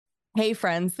Hey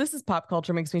friends, this is Pop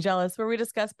Culture Makes Me Jealous, where we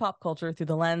discuss pop culture through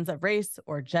the lens of race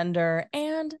or gender,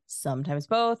 and sometimes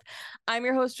both. I'm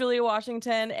your host, Julia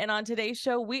Washington, and on today's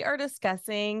show, we are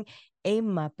discussing A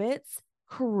Muppets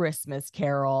Christmas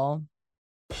Carol.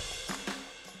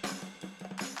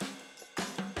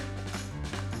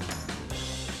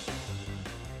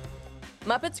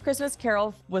 Muppets Christmas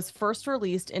Carol was first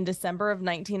released in December of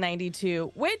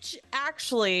 1992, which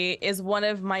actually is one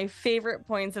of my favorite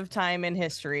points of time in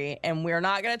history. And we're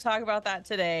not going to talk about that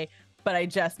today, but I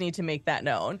just need to make that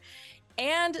known.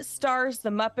 And stars the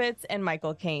Muppets and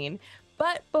Michael Caine.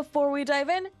 But before we dive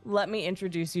in, let me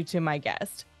introduce you to my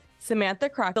guest. Samantha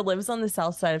Crockett lives on the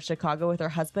south side of Chicago with her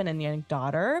husband and young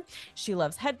daughter. She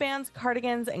loves headbands,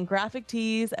 cardigans, and graphic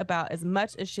tees about as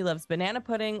much as she loves banana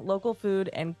pudding, local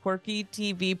food, and quirky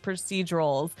TV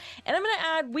procedurals. And I'm going to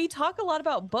add, we talk a lot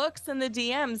about books in the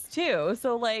DMs too.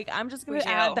 So, I'm just going to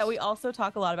add that we also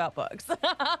talk a lot about books.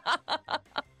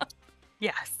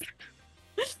 Yes.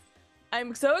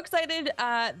 I'm so excited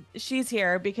she's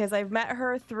here because I've met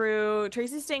her through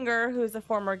Tracy Stinger, who's a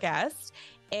former guest,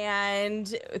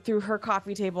 and through her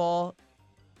coffee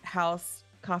house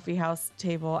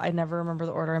table. I never remember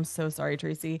the order. I'm so sorry,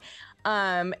 Tracy.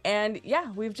 And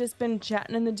yeah, we've just been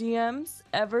chatting in the DMs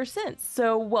ever since.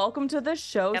 So welcome to the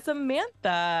show, Yep.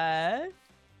 Samantha.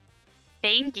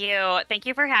 Thank you. Thank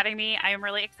you for having me. I am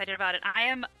really excited about it. I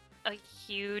am a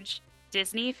huge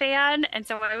Disney fan, and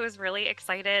so I was really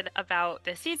excited about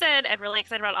this season and really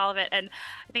excited about all of it. And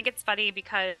I think it's funny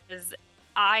because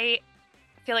I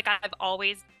feel like I've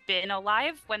always been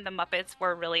alive when the Muppets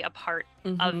were really a part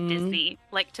of Disney,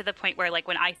 like to the point where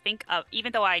when I think of,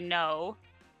 even though I know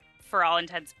for all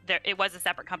intents it was a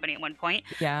separate company at one point.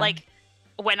 Yeah.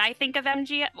 When I think of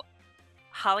MGM,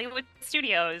 Hollywood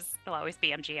Studios, it'll always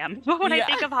be MGM. But when I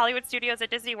think of Hollywood Studios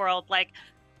at Disney World,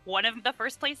 one of the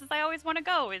first places I always want to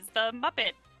go is the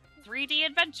Muppet 3D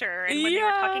adventure. And when they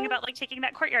were talking about taking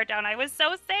that courtyard down, I was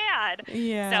so sad.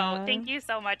 Yeah. So thank you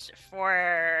so much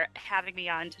for having me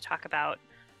on to talk about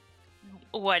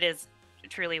what is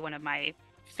truly one of my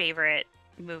favorite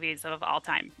movies of all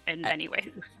time in many ways.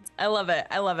 I love it.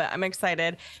 I'm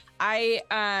excited.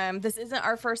 This isn't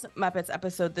our first Muppets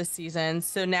episode this season,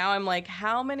 so now I'm like,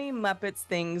 how many Muppets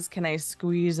things can I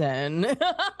squeeze in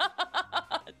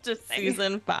to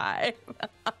season 5?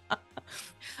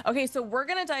 Okay, so we're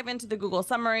going to dive into the Google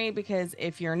summary because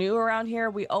if you're new around here,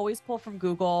 we always pull from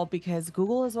Google because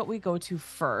Google is what we go to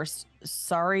first.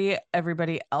 Sorry,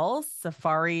 everybody else.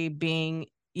 Safari being,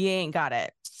 you ain't got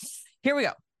it. Here we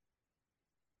go.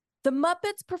 The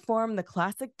Muppets perform the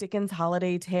classic Dickens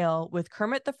holiday tale with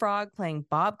Kermit the Frog playing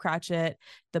Bob Cratchit,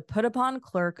 the put-upon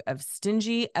clerk of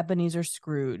stingy Ebenezer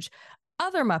Scrooge.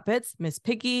 Other Muppets, Miss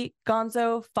Piggy,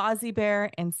 Gonzo, Fozzie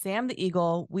Bear, and Sam the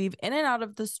Eagle, weave in and out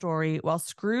of the story while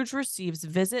Scrooge receives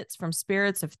visits from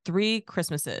spirits of 3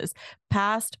 Christmases,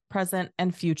 past, present,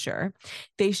 and future.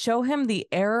 They show him the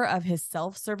error of his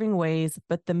self-serving ways,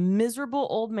 but the miserable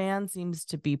old man seems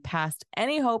to be past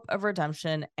any hope of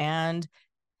redemption and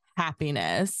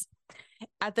happiness.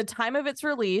 At the time of its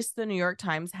release, the New York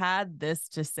Times had this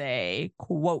to say,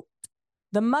 quote,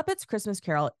 "The Muppets Christmas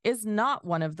Carol is not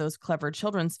one of those clever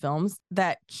children's films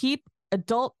that keep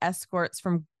adult escorts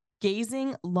from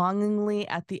gazing longingly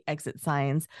at the exit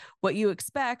signs. What you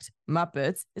expect,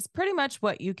 Muppets, is pretty much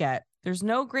what you get. There's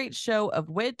no great show of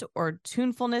wit or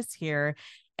tunefulness here,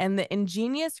 and the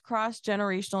ingenious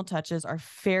cross-generational touches are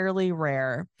fairly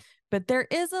rare. But there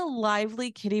is a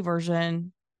lively kiddie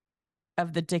version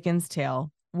of the Dickens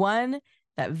tale, one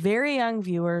that very young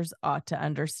viewers ought to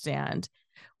understand."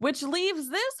 Which leaves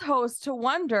this host to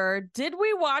wonder, did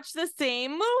we watch the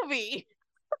same movie?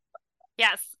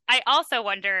 Yes, I also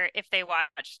wonder if they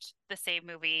watched the same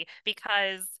movie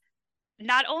because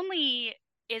not only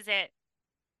is it,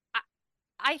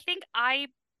 I think I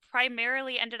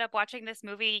primarily ended up watching this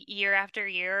movie year after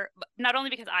year, not only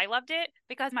because I loved it,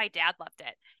 because my dad loved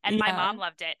it and my mom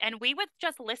loved it. And we would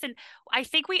just listen. I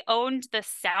think we owned the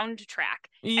soundtrack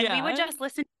and we would just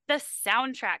listen to the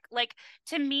soundtrack.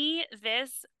 To me,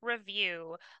 this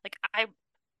review,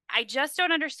 I just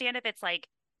don't understand if it's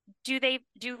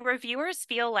do reviewers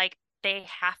feel like they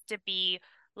have to be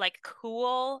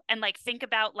cool and think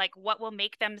about what will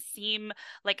make them seem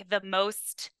like the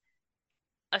most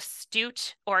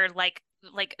astute or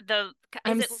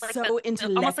I'm is it so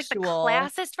intellectual, almost like the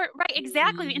classist for right,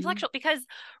 exactly, the intellectual, because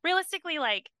realistically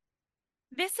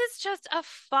this is just a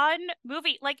fun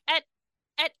movie.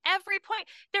 At every point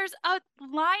there's a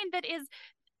line that is,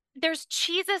 there's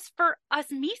cheeses for us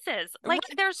Mises.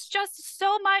 There's just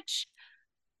so much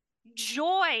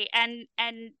joy and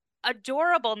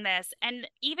adorableness. And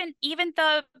even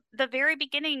the very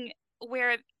beginning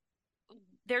where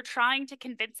they're trying to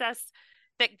convince us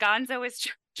that Gonzo is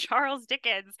Charles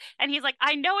Dickens, and he's like,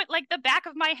 I know it like the back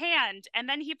of my hand, and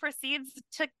then he proceeds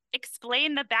to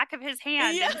explain the back of his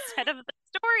hand Yeah. instead of the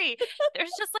story.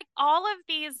 There's just like all of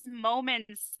these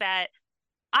moments that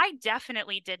I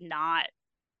definitely did not,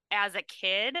 as a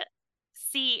kid,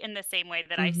 see in the same way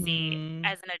that I see Mm-hmm.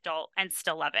 as an adult and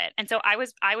still love it. And so I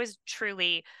was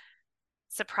truly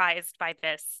surprised by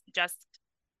this. Just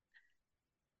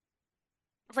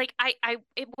like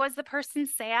it was the person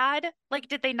sad? Like,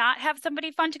 did they not have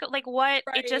somebody fun to go? Like, what?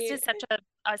 It just Right. is such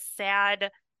a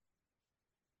sad,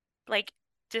 like,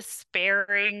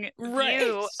 despairing Right.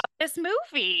 view of this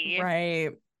movie. Right.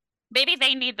 Maybe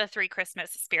they need the three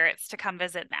Christmas spirits to come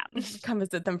visit them. Come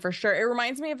visit them for sure. It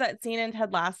reminds me of that scene in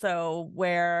Ted Lasso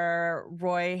where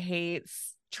Roy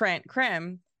hates Trent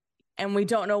Krim and we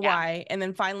don't know Yeah. why. And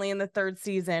then finally in the third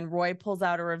season, Roy pulls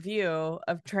out a review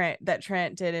of Trent that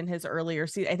Trent did in his earlier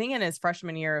season, I think in his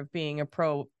freshman year of being a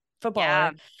pro Yeah.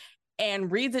 footballer,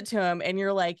 and reads it to him. And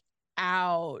you're like,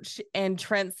 ouch. And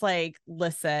Trent's like,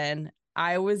 listen,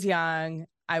 I was young.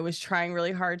 I was trying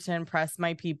really hard to impress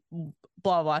my people,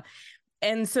 blah, blah.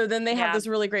 And so then they have Yeah. this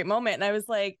really great moment. And I was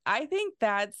like, I think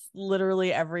that's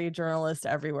literally every journalist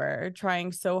everywhere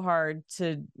trying so hard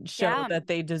to show Yeah. that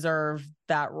they deserve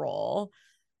that role.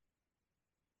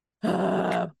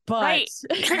 But Right.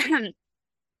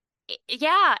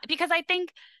 Yeah, because I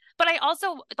think, but I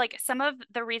also like some of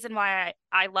the reason why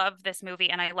I love this movie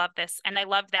and I love this and I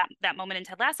love that moment in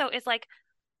Ted Lasso is like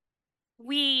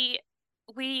we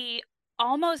we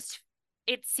almost,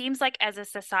 it seems like as a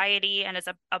society and as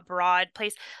a broad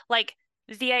place, like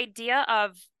the idea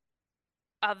of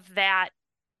that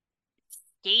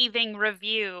scathing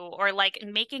review or like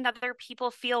making other people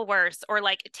feel worse or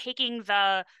like taking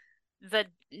the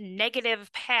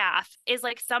negative path is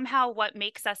like somehow what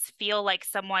makes us feel like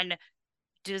someone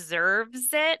deserves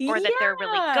it or that they're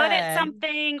really good at yeah.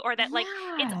 something or that like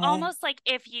it's Yeah. almost like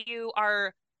if you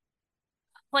are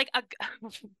like a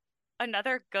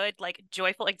another good like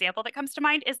joyful example that comes to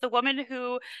mind is the woman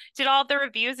who did all the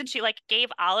reviews and she like gave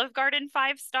Olive Garden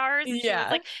 5 stars and she was Yeah.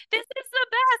 like, this is the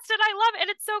best and I love it and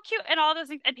it's so cute and all those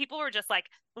things and people were just like,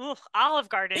 ugh, Olive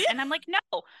Garden. And I'm like, no,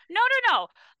 no, no, no.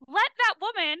 Let that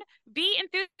woman be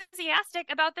enthusiastic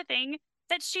about the thing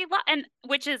that she loves. And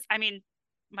which is, I mean,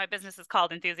 my business is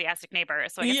called Enthusiastic Neighbor,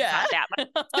 so I guess it's Yeah. not that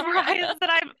much surprise that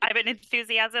I'm an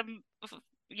enthusiasm,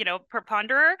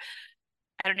 preponderer.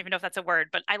 I don't even know if that's a word,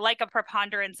 but I like a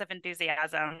preponderance of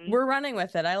enthusiasm. We're running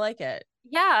with it. I like it.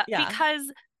 Yeah, Yeah.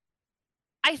 because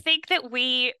I think that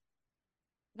we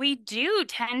do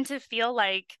tend to feel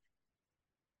like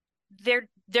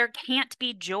there can't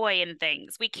be joy in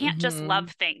things. We can't just Mm-hmm.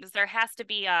 love things. There has to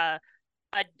be a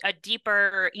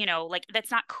deeper, like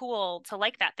that's not cool to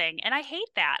like that thing. And I hate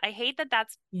that. I hate that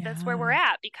that's where we're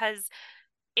Yeah. at because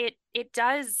it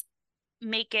does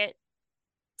make it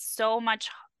so much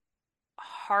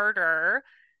harder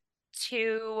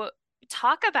to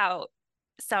talk about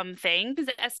some things,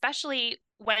 especially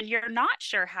when you're not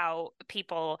sure how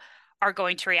people are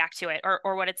going to react to it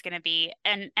or what it's going to be.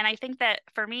 And I think that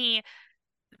for me,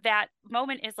 that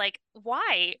moment is like,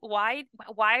 why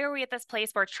are we at this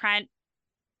place where Trent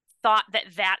thought that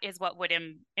that is what would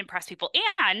impress people?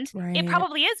 And it Right.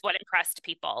 probably is what impressed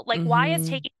people. Like, why is Mm-hmm.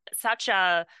 taking such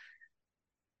a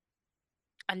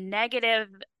negative,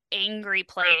 angry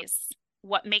place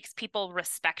what makes people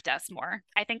respect us more?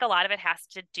 I think a lot of it has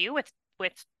to do with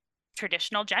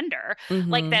traditional gender. Mm-hmm.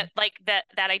 Like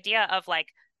that idea of like,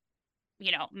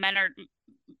 men are,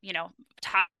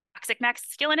 toxic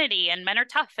masculinity and men are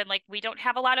tough and like we don't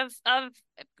have a lot of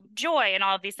joy and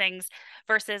all of these things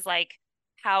versus like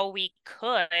how we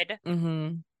could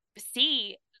Mm-hmm.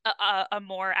 see a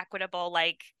more equitable,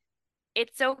 like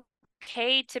it's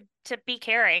okay to be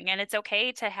caring and it's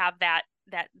okay to have that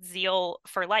zeal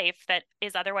for life that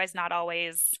is otherwise not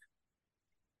always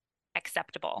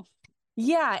acceptable.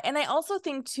 Yeah. And I also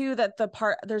think too that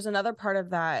there's another part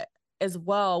of that as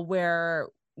well where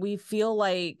we feel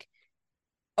like,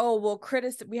 oh, well,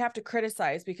 we have to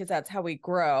criticize because that's how we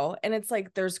grow. And it's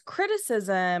like there's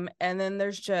criticism and then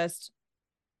there's just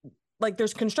like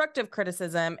there's constructive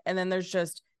criticism and then there's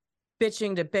just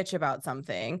bitching to bitch about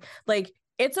something. Like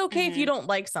it's okay if you Mm-hmm. don't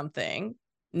like something.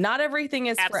 Not everything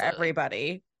is for Absolutely.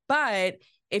 everybody, but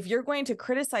if you're going to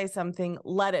criticize something,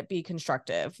 let it be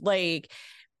constructive. Like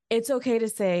it's okay to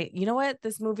say, you know what,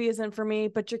 this movie isn't for me,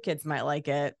 but your kids might like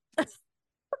it.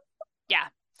 Yeah.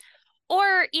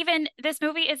 Or even this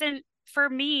movie isn't for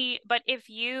me, but if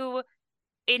you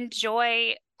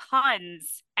enjoy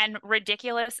puns and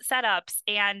ridiculous setups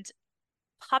and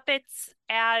puppets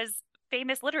as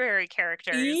famous literary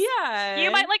characters, you Yeah.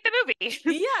 might like the movie.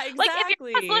 Yeah, Like if you're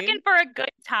just exactly. looking for a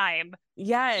good time, you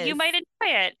Yes. might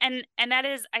enjoy it. And that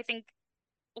is, I think,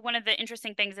 one of the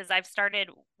interesting things is I've started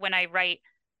when I write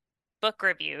book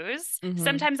reviews. Hmm.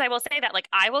 Sometimes I will say that, like,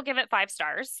 I will give it 5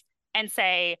 stars and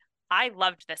say, I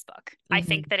loved this book. I Hmm.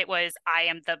 think that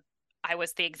I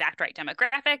was the exact right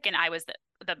demographic and I was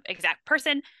the exact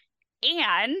person.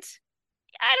 And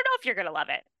I don't know if you're going to love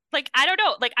it. Like, I don't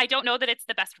know. Like, I don't know that it's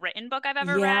the best written book I've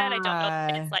ever read. I don't know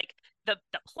that Yeah. it's like the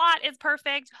plot is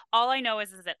perfect. All I know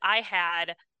is that I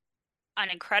had an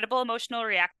incredible emotional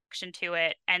reaction to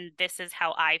it, and this is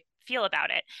how I feel about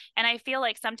it. And I feel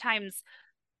like sometimes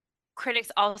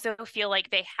critics also feel like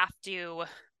they have to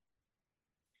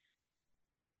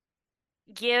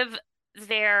give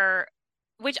their,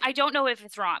 which I don't know if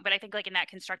it's wrong, but I think like in that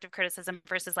constructive criticism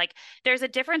versus like there's a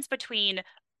difference between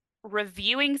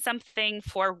reviewing something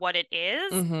for what it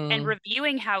is and Hmm.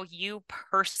 reviewing how you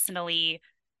personally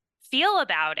feel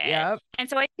about it. Yep. And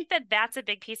so I think that that's a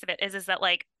big piece of it is that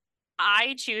like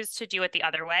I choose to do it the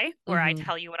other way where I Hmm.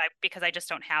 tell you because I just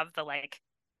don't have the like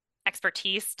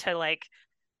expertise to like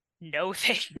know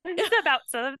things about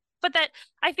some, but that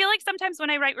I feel like sometimes when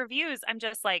I write reviews, I'm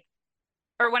just like,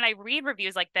 or when I read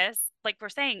reviews like this, like we're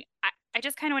saying, I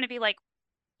just kind of want to be like,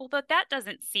 well, but that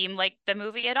doesn't seem like the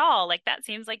movie at all. Like that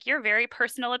seems like your very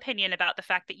personal opinion about the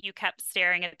fact that you kept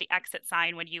staring at the exit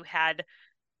sign when you had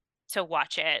to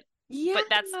watch it. But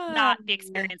that's Yeah. not the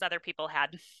experience other people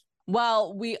had.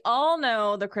 Well, we all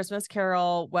know the Christmas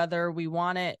Carol, whether we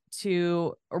want it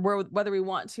to or whether we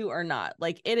want to or not.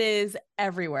 Like it is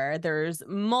everywhere. There's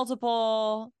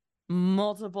multiple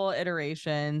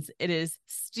iterations. It is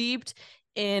steeped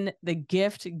in the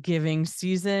gift giving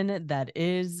season that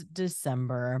is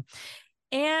December.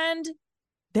 And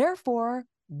therefore,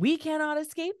 we cannot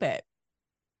escape it.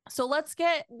 So let's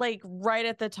get like right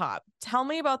at the top. Tell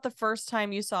me about the first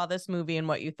time you saw this movie and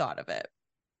what you thought of it.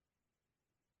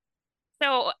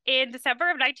 So in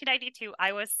December of 1992,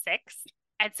 I was 6.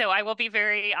 And so I will be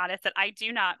very honest that I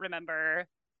do not remember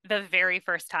the very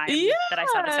first time that I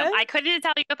saw this film. Yeah. I couldn't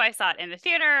tell you if I saw it in the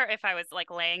theater, if I was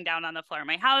like laying down on the floor of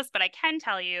my house, but I can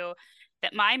tell you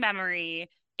that my memory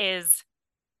is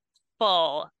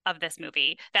full of this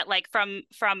movie. That like from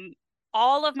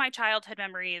all of my childhood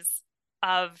memories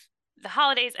of the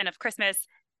holidays and of Christmas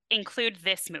include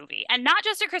this movie. And not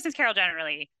just A Christmas Carol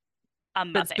generally, a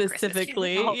But Muppet Christmas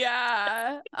specifically, Carol.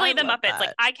 yeah, I Particularly the love Muppets.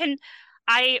 Like that.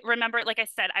 I remember, like I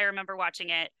said, I remember watching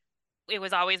it. It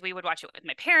was always we would watch it with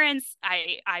my parents.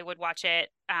 I would watch it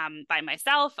by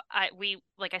myself.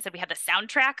 Like I said, we had the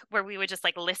soundtrack where we would just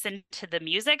like listen to the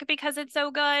music because it's so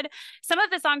good. Some of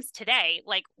the songs today,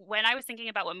 like when I was thinking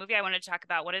about what movie I wanted to talk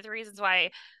about, one of the reasons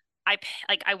why I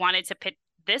wanted to pick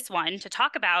this one to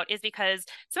talk about is because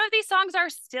some of these songs are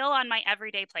still on my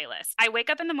everyday playlist. I wake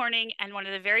up in the morning and one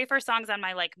of the very first songs on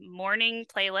my like morning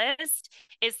playlist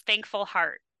is Thankful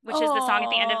Heart, which is the song at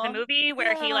the end of the Oh, movie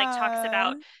where he like talks yeah.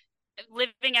 about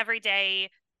living every day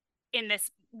in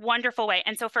this wonderful way.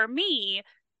 And so for me,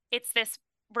 it's this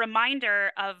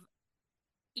reminder of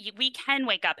we can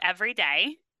wake up every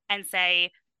day and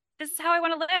say, this is how I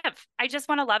want to live. I just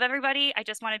want to love everybody. I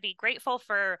just want to be grateful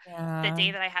for the Yeah.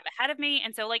 day that I have ahead of me.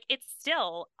 And so like it's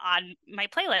still on my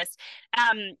playlist.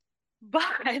 But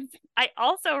I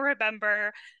also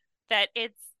remember that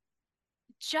it's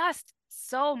just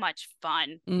so much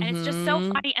fun. And it's just so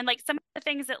Mm-hmm. funny. And like some of the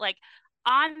things that like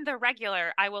on the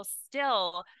regular, I will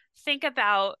still think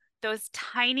about those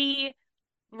tiny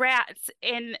rats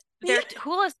in Yeah. their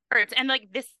hula skirts and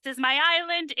like this is my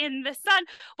island in the sun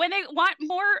when they want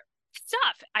more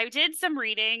stuff. I did some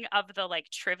reading of the like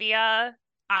trivia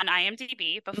on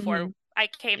IMDb before Mm-hmm. I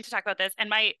came to talk about this, and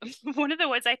my one of the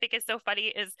ones I think is so funny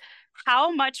is how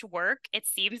much work it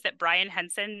seems that Brian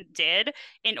Henson did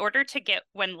in order to get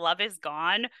When Love Is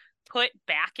Gone put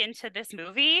back into this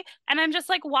movie. And I'm just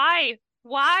like, why,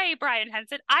 Brian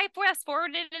Henson? I fast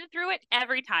forwarded it through it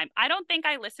every time. I don't think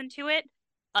I listened to it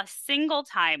a single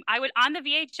time. I would on the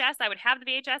VHS, I would have the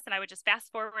VHS and I would just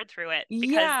fast forward through it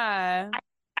because Yeah. I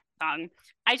song.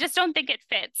 I just don't think it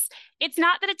fits. It's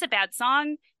not that it's a bad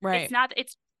song. It's Right. not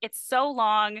it's so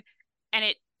long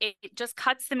and it just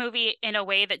cuts the movie in a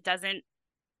way that doesn't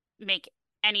make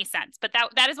any sense. But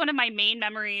that is one of my main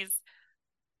memories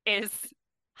is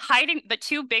hiding the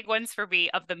two big ones for me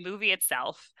of the movie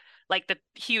itself. Like the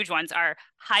huge ones are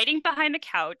hiding behind the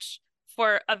couch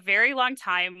for a very long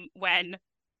time when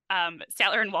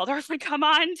Statler and Waldorf would come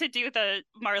on to do the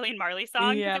Marley and Marley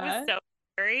song because it was Yeah. so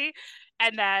scary.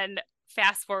 And then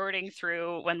fast forwarding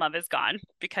through When Love Is Gone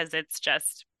because it's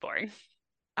just boring.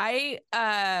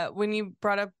 When you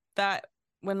brought up that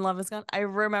When Love Is Gone, I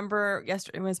remember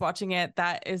yesterday when I was watching it,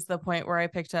 that is the point where I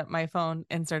picked up my phone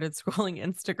and started scrolling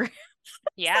Instagram.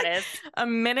 Yeah, it is. A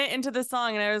minute into the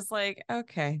song, and I was like,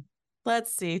 okay,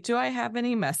 let's see. Do I have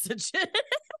any messages?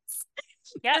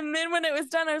 Yep. And then when it was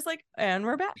done, I was like, and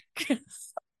we're back.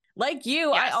 Like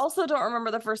you, Yes. I also don't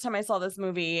remember the first time I saw this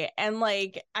movie. And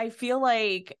like, I feel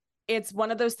like it's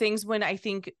one of those things when I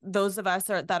think those of us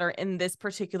that are in this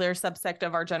particular subsect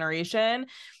of our generation,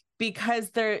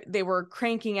 because they were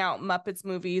cranking out Muppets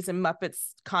movies and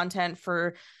Muppets content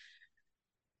for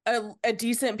a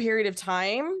decent period of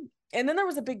time. And then there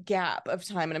was a big gap of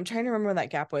time. And I'm trying to remember when that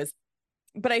gap was.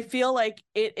 But I feel like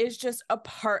it is just a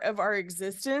part of our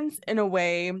existence in a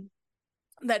way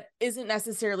that isn't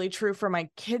necessarily true for my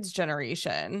kids'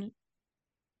 generation.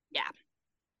 Yeah.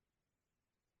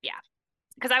 Yeah.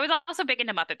 Because I was also big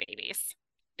into Muppet Babies,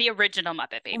 the original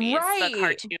Muppet Babies, Right. the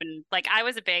cartoon. Like I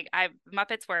was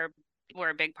Muppets were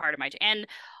a big part of and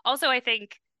also I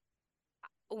think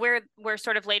we're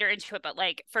sort of later into it, but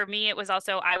like for me it was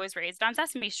also I was raised on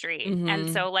Sesame Street,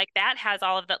 and so like that has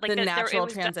all of the like the natural it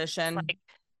was transition. like,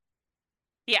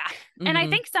 yeah, and I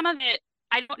think some of it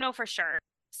I don't know for sure.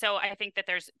 So I think that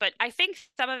but I think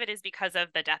some of it is because of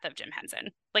the death of Jim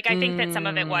Henson. Like I think that some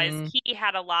of it was he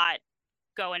had a lot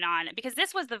going on because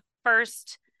this was the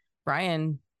first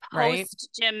Brian, right? post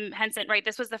Jim Henson, right?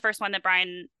 This was the first one that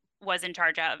Brian was in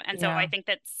charge of, and so I think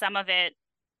that some of it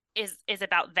is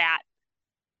about that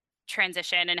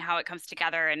transition and how it comes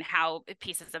together and how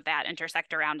pieces of that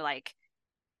intersect around like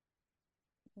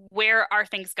where are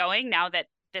things going now that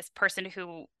this person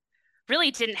who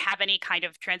really didn't have any kind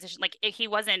of transition, like he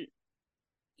wasn't,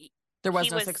 there was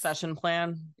no succession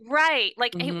plan, right?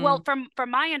 Like well, from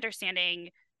my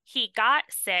understanding, he got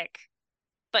sick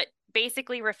but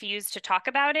basically refused to talk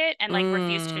about it and like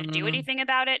refused to do anything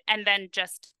about it, and then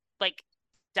just like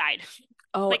died.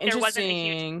 Oh, like there wasn't a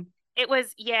interesting. huge, it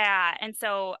was, yeah. And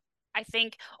so I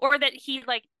think, or that he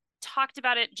like talked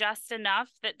about it just enough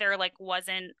that there like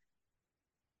wasn't,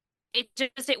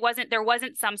 there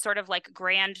wasn't some sort of like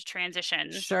grand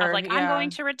transition of like I'm going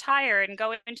to retire and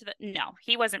go into the, no,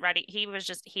 he wasn't ready. He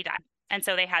died. And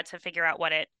so they had to figure out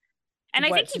and I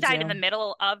think he died in the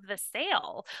middle of the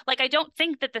sale. Like I don't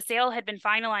think that the sale had been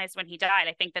finalized when he died.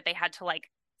 I think that they had to like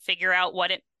figure out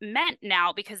what it meant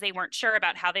now because they weren't sure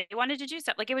about how they wanted to do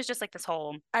stuff. Like it was just like this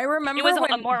whole, I remember it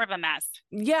was more of a mess.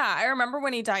 Yeah, I remember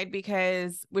when he died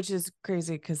which is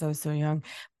crazy because I was so young,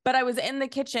 but I was in the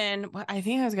kitchen. I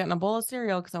think I was getting a bowl of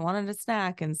cereal because I wanted a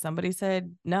snack, and somebody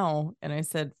said no. And I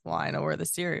said, well, I know where the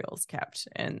cereal's kept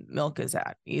and milk is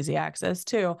at easy access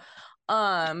too.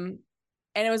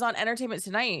 And it was on Entertainment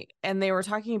Tonight, and they were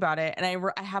talking about it. And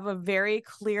I have a very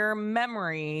clear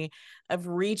memory of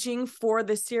reaching for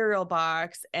the cereal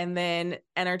box and then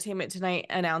Entertainment Tonight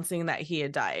announcing that he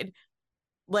had died.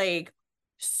 Like,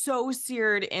 so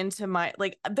seared into my,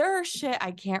 like, there are shit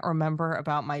I can't remember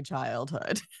about my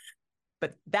childhood,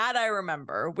 but that I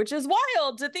remember, which is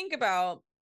wild to think about.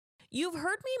 You've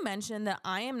heard me mention that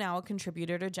I am now a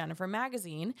contributor to Jennifer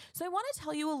Magazine, so I want to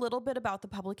tell you a little bit about the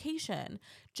publication.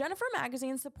 Jennifer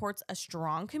Magazine supports a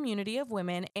strong community of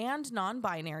women and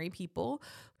non-binary people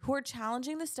who are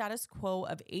challenging the status quo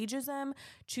of ageism,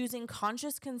 choosing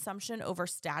conscious consumption over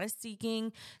status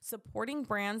seeking, supporting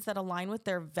brands that align with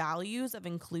their values of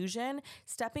inclusion,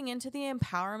 stepping into the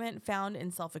empowerment found in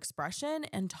self-expression,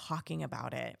 and talking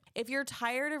about it. If you're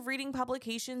tired of reading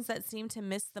publications that seem to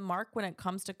miss the mark when it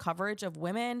comes to coverage of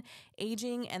women,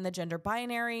 aging, and the gender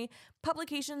binary,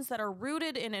 publications that are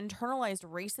rooted in internalized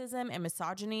racism and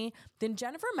misogyny, then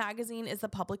Jennifer Magazine is the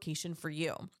publication for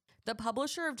you. The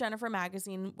publisher of Jennifer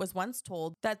Magazine was once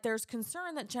told that there's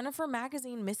concern that Jennifer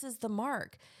Magazine misses the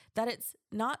mark, that it's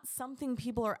not something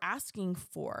people are asking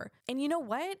for. And you know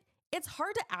what? It's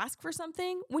hard to ask for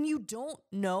something when you don't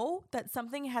know that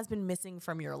something has been missing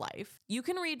from your life. You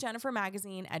can read Jennifer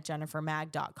Magazine at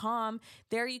jennifermag.com.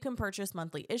 There you can purchase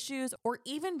monthly issues or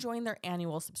even join their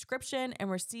annual subscription and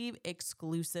receive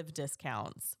exclusive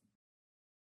discounts.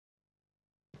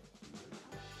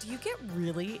 Do you get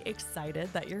really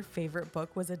excited that your favorite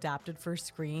book was adapted for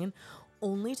screen,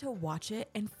 only to watch it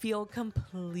and feel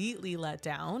completely let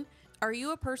down? Are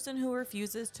you a person who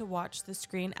refuses to watch the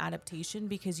screen adaptation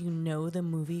because you know the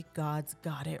movie gods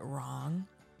got it wrong?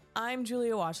 I'm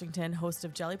Julia Washington, host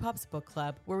of Jelly Pop's Book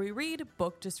Club, where we read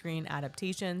book-to-screen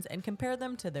adaptations and compare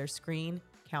them to their screen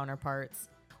counterparts.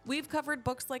 We've covered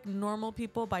books like Normal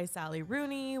People by Sally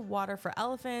Rooney, Water for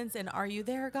Elephants, and Are You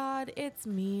There, God? It's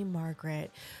Me,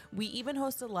 Margaret. We even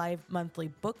host a live monthly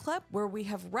book club where we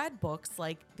have read books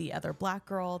like The Other Black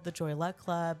Girl, The Joy Luck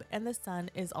Club, and The Sun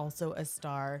is Also a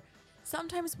Star.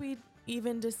 Sometimes we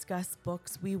even discuss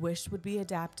books we wish would be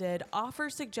adapted, offer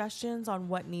suggestions on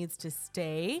what needs to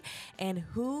stay, and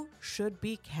who should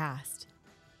be cast.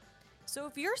 So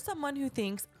if you're someone who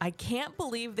thinks, I can't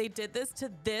believe they did this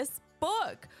to this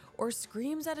book, or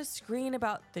screams at a screen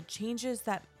about the changes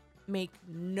that make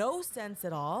no sense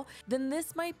at all, then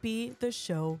this might be the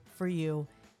show for you.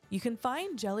 You can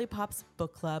find Jelly Pop's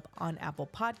book club on Apple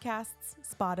Podcasts,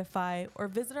 Spotify, or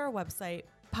visit our website,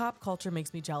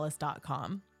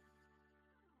 popculturemakesmejealous.com.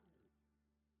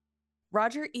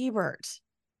 Roger Ebert.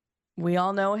 We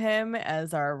all know him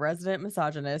as our resident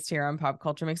misogynist here on Pop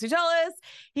Culture Makes Me Jealous.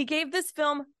 He gave this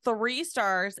film 3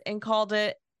 stars and called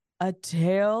it a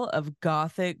tale of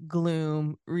gothic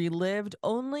gloom, relieved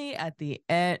only at the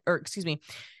end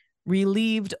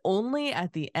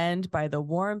by the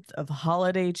warmth of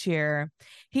holiday cheer.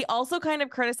 He also kind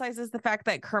of criticizes the fact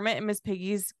that Kermit and Miss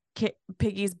Piggy's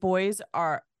boy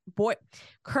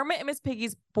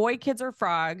kids are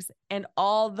frogs and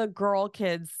all the girl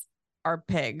kids are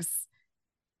pigs.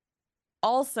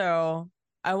 Also,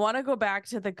 I want to go back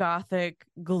to the gothic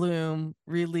gloom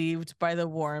relieved by the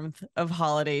warmth of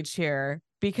holiday cheer,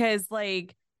 because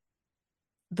like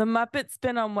the Muppets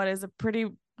spin on what is a pretty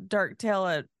dark tale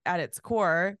at its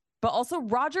core, but also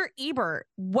Roger Ebert.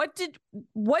 What do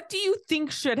you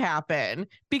think should happen?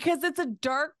 Because it's a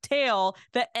dark tale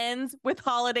that ends with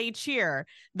holiday cheer.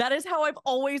 That is how I've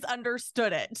always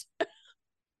understood it.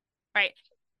 Right.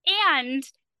 And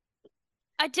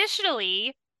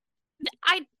additionally,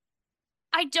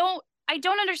 I don't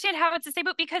understand how it's the same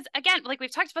book, because again, like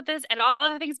we've talked about this and all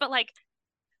other things, but like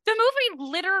the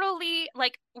movie literally,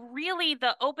 like really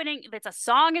the opening, it's a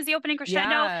song is the opening crescendo.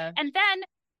 Yeah. And then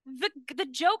the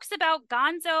jokes about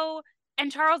Gonzo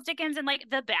and Charles Dickens and like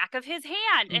the back of his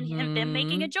hand and them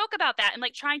making a joke about that and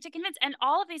like trying to convince, and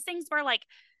all of these things where like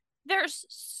there's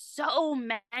so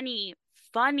many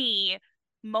funny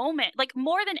moments, like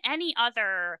more than any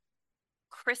other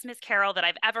Christmas Carol that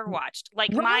I've ever watched.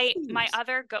 Like Right. my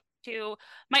other go-to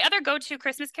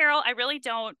Christmas Carol, I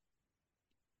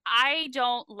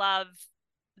don't love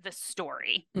the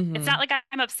story. It's not like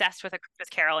I'm obsessed with A Christmas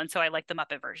Carol and so I like the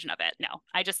Muppet version of it. No,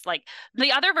 I just like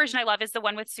the other version I love is the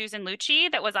one with Susan Lucci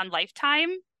that was on Lifetime,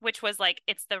 which was like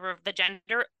it's the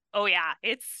gender. Oh yeah,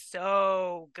 it's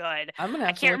so good.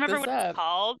 I can't remember what it's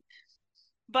called,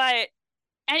 but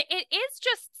and it is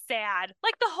just sad.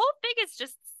 Like the whole thing is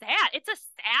just sad. It's a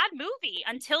sad movie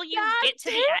until you get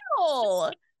to the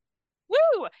end.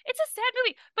 Woo! It's a sad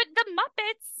movie, but the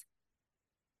Muppets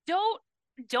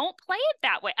don't play it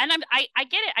that way. And I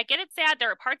get it. I get it's sad. There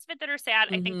are parts of it that are sad.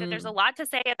 I think that there's a lot to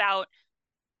say about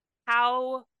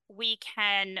how we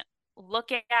can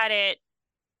look at it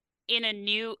in a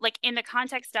new, like in the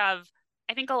context of,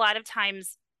 I think a lot of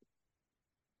times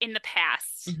in the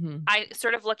past, I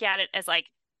sort of look at it as like,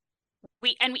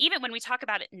 even when we talk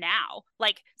about it now,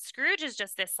 like Scrooge is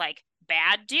just this like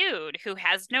bad dude who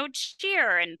has no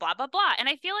cheer and blah, blah, blah. And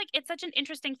I feel like it's such an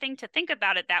interesting thing to think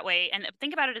about it that way and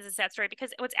think about it as a sad story, because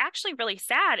what's actually really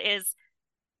sad is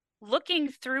looking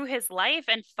through his life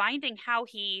and finding how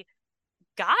he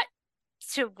got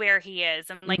to where he is,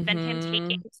 and like then him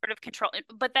taking sort of control.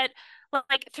 But that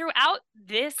like throughout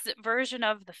this version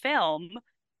of the film,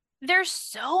 there's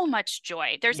so much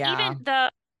joy. There's even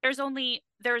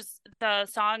there's the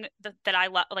song that I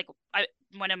love. Like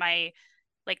one of my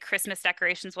like Christmas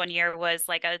decorations one year was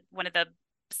like one of the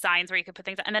signs where you could put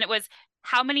things on, and then it was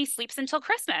how many sleeps until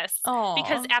Christmas. Aww.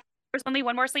 Because after there's only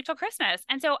one more sleep till Christmas.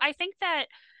 And so I think that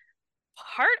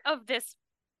part of this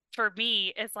for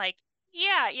me is like,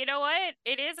 yeah, you know what?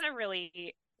 It is a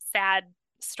really sad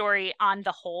story on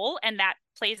the whole, and that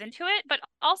plays into it, but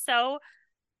also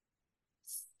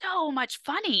so much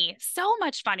funny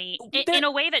in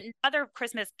a way that other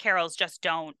Christmas carols just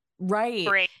don't bring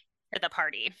to the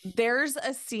party. There's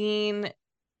a scene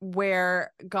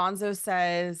where Gonzo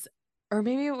says, or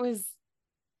maybe it was,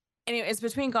 anyway, it's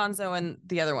between Gonzo and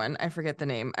the other one. I forget the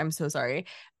name. I'm so sorry.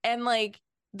 And like,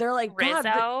 they're like,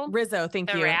 Rizzo,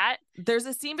 thank you. Rat. There's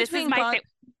a scene between Gonzo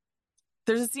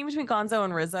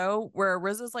and Rizzo where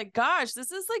Rizzo's like, gosh,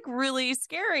 this is like really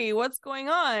scary. What's going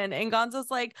on? And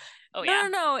Gonzo's like,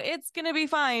 no, it's going to be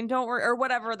fine. Don't worry, or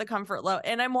whatever the comfort level.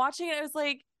 And I'm watching it. I was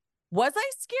like, was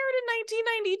I scared in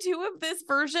 1992 of this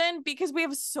version? Because we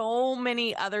have so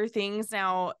many other things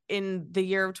now in the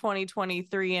year of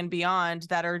 2023 and beyond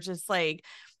that are just like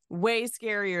way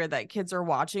scarier that kids are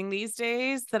watching these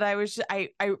days that I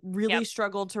really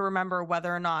struggled to remember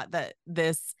whether or not that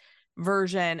this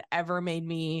version ever made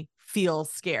me feel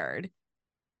scared.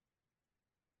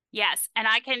 Yes, and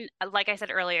I can, like I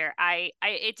said earlier,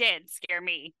 it did scare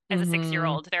me as a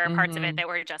 6-year-old. There are parts of it that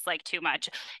were just like too much,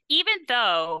 even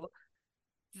though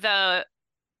the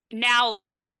now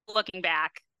looking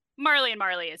back, Marley and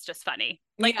Marley is just funny.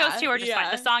 Like those two are just fun.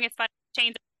 The song is fun.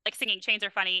 Chains, like singing Chains are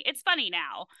funny. It's funny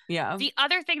now. Yeah. The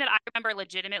other thing that I remember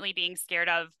legitimately being scared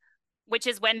of, which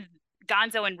is when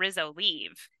Gonzo and Rizzo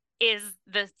leave, is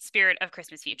the Spirit of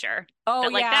Christmas Future. Oh,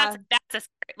 that, like that's a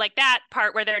like that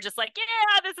part where they're just like,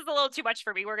 yeah, this is a little too much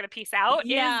for me. We're gonna peace out.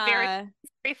 It is very,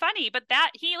 very funny. But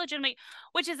that he legitimately,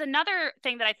 which is another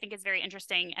thing that I think is very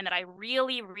interesting and that I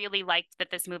really, really liked that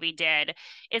this movie did,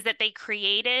 is that they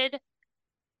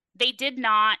did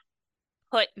not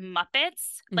put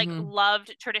Muppets, like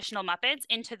loved traditional Muppets,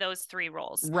 into those 3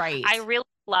 roles. Right. I really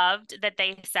loved that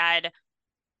they said,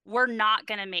 we're not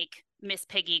going to make Miss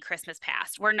Piggy Christmas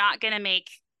Past. We're not going to make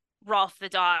Rolf the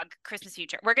dog Christmas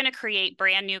Future. We're going to create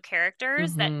brand new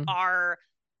characters that are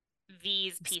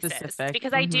these pieces. Specific.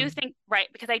 Because I do think,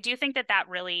 because I do think that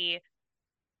really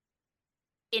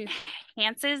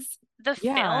enhances the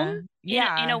film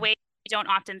in a way you don't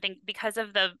often think, because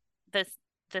of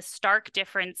the stark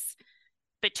difference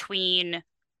between,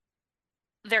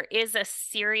 there is a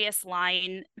serious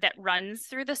line that runs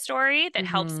through the story that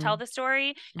helps tell the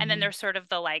story, and then there's sort of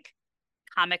the like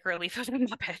comic relief of the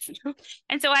Muppets.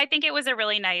 And so I think it was a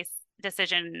really nice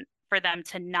decision for them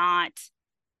to not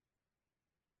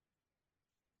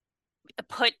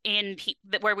put in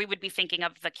where we would be thinking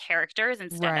of the characters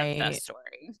instead of the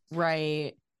story.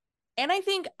 Right. And I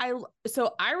think I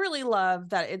really love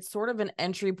that it's sort of an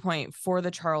entry point for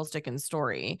the Charles Dickens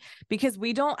story, because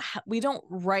we don't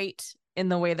write in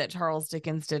the way that Charles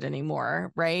Dickens did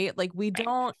anymore, right? Like we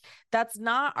don't, that's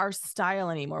not our style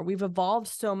anymore. We've evolved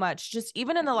so much, just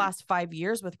even in the last 5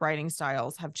 years with writing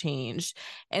styles have changed.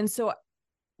 And so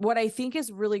what I think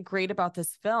is really great about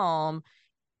this film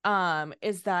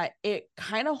is that it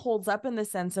kind of holds up in the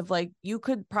sense of like, you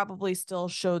could probably still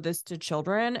show this to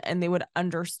children and they would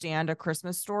understand a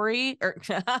Christmas story or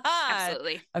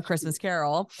absolutely a Christmas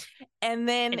Carol. And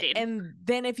then, Indeed. and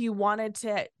then if you wanted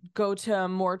to go to a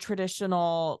more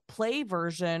traditional play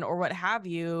version or what have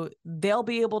you, they'll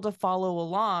be able to follow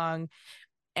along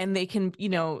and they can,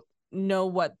 know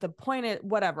what the point is,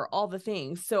 whatever, all the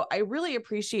things. So I really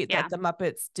appreciate that the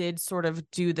Muppets did sort of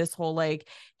do this whole like,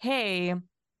 hey,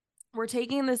 we're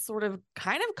taking this sort of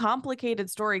kind of complicated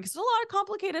story, because there's a lot of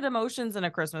complicated emotions in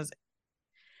a Christmas.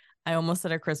 I almost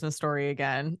said a Christmas Story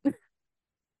again. I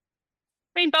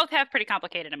mean, both have pretty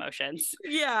complicated emotions.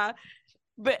 Yeah.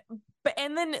 But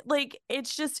and then like,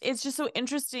 it's just so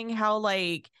interesting how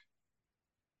like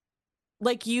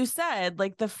you said,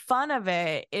 like the fun of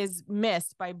it is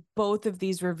missed by both of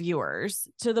these reviewers,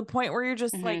 to the point where you're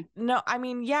just like, no, I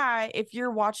mean, yeah, if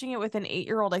you're watching it with an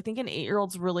 8-year-old, I think an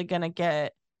 8-year-old's really going to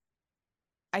get,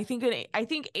 I think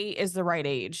 8 is the right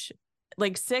age.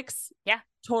 Like 6,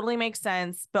 totally makes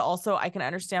sense. But also I can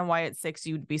understand why at 6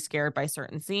 you'd be scared by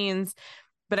certain scenes.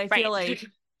 But I feel like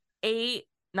 8,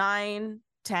 9,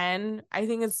 10, I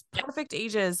think it's perfect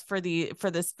ages for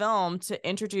this film to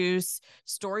introduce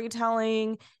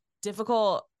storytelling,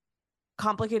 difficult,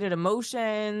 complicated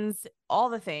emotions, all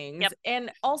the things.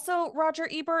 And also Roger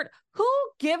Ebert, who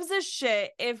gives a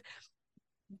shit if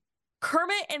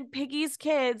Kermit and Piggy's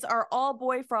kids are all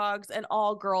boy frogs and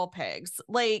all girl pigs?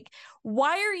 Like,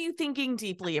 why are you thinking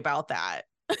deeply about that?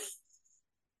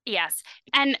 Yes.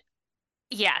 And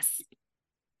yes.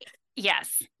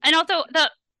 And also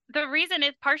the reason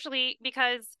is partially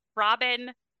because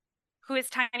Robin, who is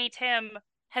Tiny Tim,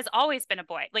 has always been a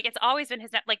boy. Like it's always been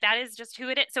his, like that is just who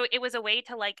it is. So it was a way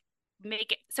to like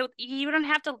make it so you don't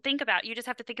have to think about, you just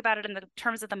have to think about it in the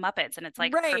terms of the Muppets, and it's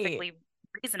like perfectly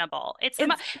reasonable.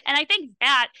 And I think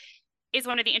that is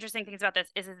one of the interesting things about this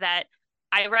is that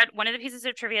I read one of the pieces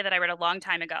of trivia that I read a long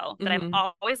time ago that I've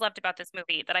always loved about this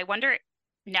movie, that I wonder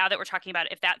now that we're talking about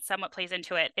it, if that somewhat plays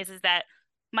into it, is that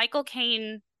Michael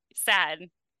Caine said,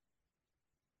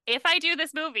 if I do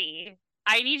this movie,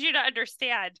 I need you to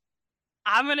understand,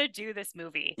 I'm going to do this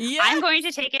movie. Yes. I'm going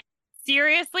to take it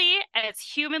seriously and it's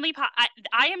humanly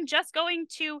I am just going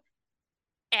to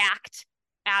act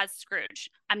as Scrooge.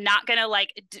 I'm not going to like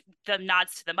the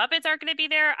nods to the Muppets aren't going to be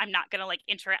there. I'm not going to like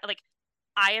interact. Like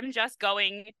I am just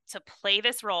going to play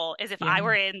this role as if I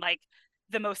were in like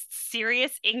the most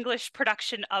serious English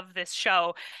production of this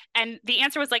show. And the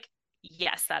answer was like,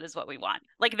 yes, that is what we want.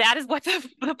 Like that is what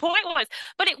the point was.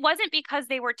 But it wasn't because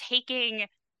they were taking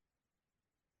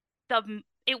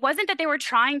it wasn't that they were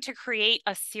trying to create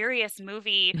a serious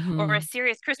movie or a Mhm.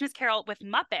 serious Christmas Carol with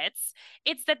Muppets.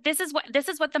 It's that this is what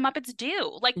the Muppets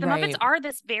do. Like the Muppets Right. are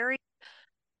this very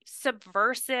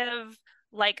subversive,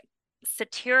 like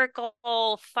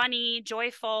satirical, funny,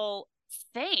 joyful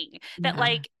thing that Yeah.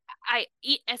 like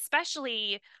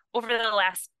especially over the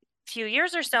last few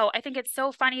years or so, I think it's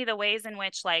so funny the ways in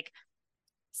which like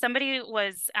somebody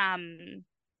was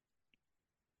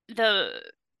the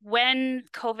when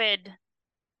COVID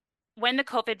when the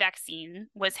COVID vaccine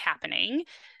was happening,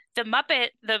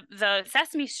 the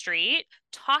Sesame Street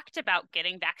talked about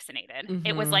getting vaccinated.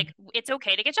 It was Hmm. like it's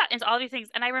okay to get shot and all these things.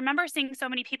 And I remember seeing so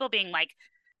many people being like,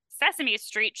 Sesame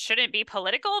Street shouldn't be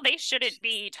political. They shouldn't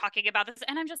be talking about this.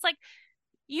 And I'm just like,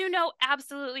 you know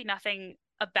absolutely nothing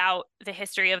about the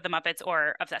history of the Muppets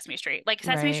or of Sesame Street. Like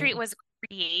Sesame Right. Street was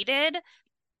created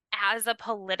as a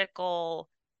political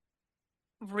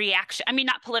reaction. I mean,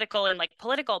 not political and like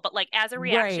political, but like as a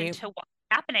reaction Right. to what's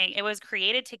happening. It was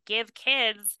created to give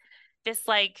kids this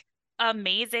like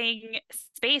amazing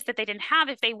space that they didn't have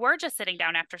if they were just sitting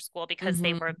down after school because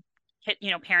they Hmm. were,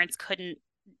 parents couldn't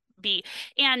be.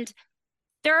 And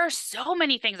there are so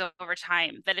many things over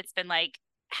time that it's been like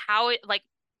how it like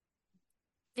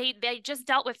they just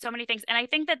dealt with so many things. And I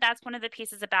think that that's one of the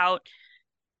pieces about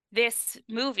this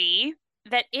movie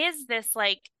that is this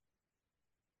like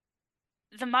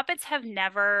the Muppets have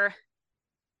never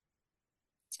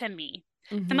to me.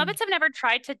 The Hmm. Muppets have never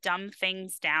tried to dumb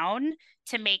things down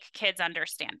to make kids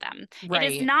understand them. It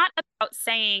is Right. not about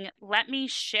saying, let me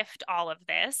shift all of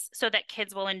this so that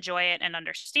kids will enjoy it and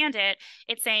understand it.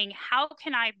 It's saying, how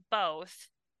can I both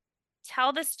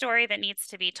tell the story that needs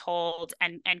to be told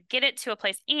and get it to a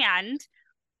place and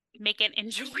make it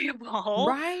enjoyable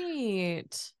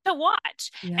Right. to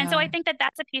watch. And so I Yeah. think that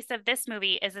that's a piece of this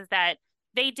movie is that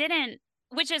they didn't,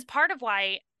 which is part of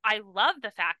why I love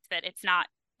the fact that it's not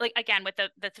like again with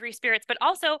the three spirits, but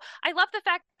also I love the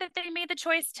fact that they made the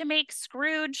choice to make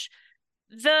Scrooge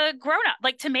the grown up,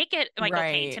 like to make it Michael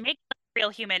Caine, to Right. make it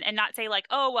real human and not say like,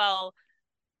 oh well,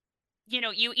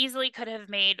 you easily could have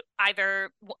made either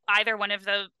one of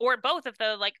the or both of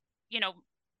the like,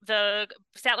 the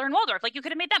Statler and Waldorf. Like you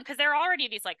could have made them because they're already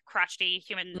these like crotchety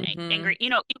human Hmm. angry.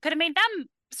 You could have made them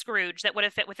Scrooge that would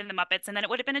have fit within the Muppets, and then it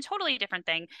would have been a totally different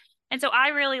thing. And so I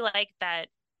really like that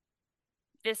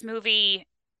this movie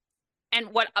and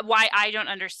why I don't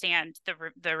understand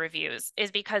the reviews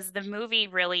is because the movie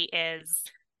really is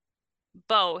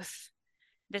both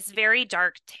this very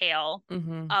dark tale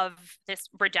Hmm. of this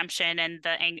redemption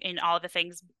and all the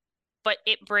things, but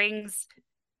it brings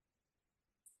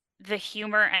the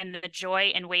humor and the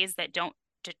joy in ways that don't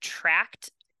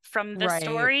detract from the Right.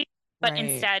 story, but Right.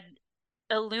 instead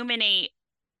illuminate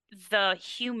the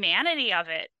humanity of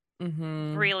it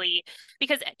Hmm. really.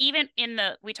 Because even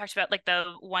we talked about like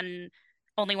the one,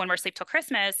 only one more sleep till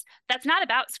Christmas, that's not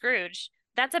about Scrooge.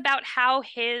 That's about how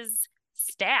his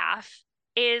staff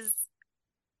is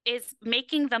is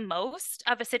making the most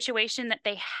of a situation that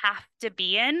they have to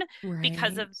be in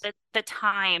because of Right. the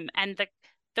time and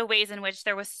the ways in which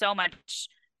there was so much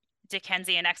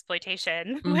Dickensian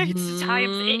exploitation like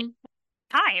Hmm.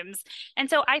 times. And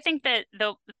so I think that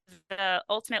the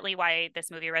ultimately why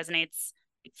this movie resonates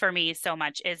for me so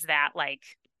much is that like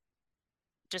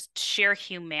just sheer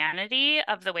humanity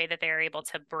of the way that they're able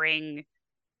to bring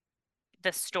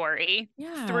the story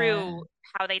Yeah. through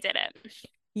how they did it.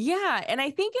 Yeah, and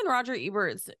I think in Roger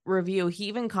Ebert's review, he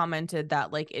even commented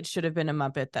that like it should have been a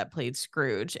Muppet that played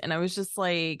Scrooge. And I was just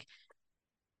like,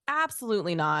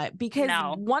 absolutely not. Because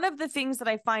No. one of the things that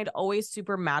I find always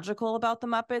super magical about the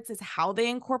Muppets is how they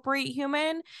incorporate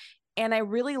human. And I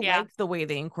really Yeah. like the way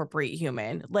they incorporate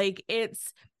human. Like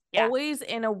it's Yeah. always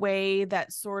in a way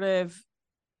that sort of,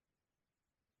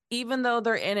 even though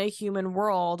they're in a human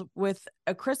world with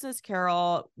a Christmas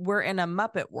Carol, we're in a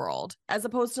Muppet world, as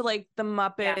opposed to like the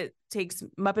Yeah.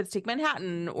 Muppets Take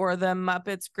Manhattan or the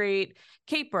Muppets Great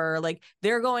Caper. Like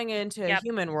they're going into a Yep.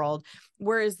 human world.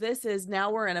 Whereas this is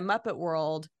now we're in a Muppet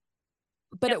world,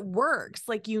 but Yep. it works.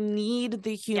 Like you need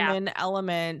the Yeah. human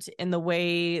element in the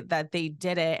way that they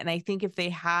did it. And I think if they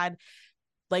had,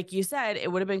 like you said, it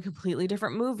would have been a completely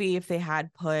different movie if they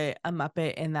had put a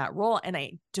Muppet in that role. And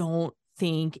I don't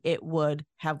think it would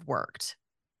have worked.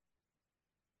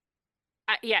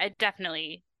 Yeah, it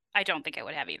definitely. I don't think it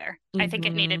would have either. I think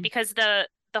it needed Hmm. because the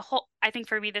whole. I think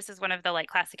for me, this is one of the like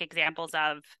classic examples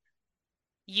of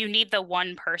you need the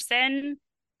one person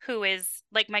who is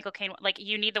like Michael Caine. Like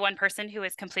you need the one person who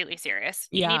is completely serious.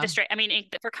 You need the Yeah. straight. I mean,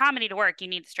 for comedy to work, you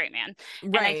need the straight man.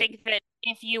 And I Right. think that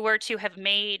if you were to have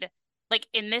made Like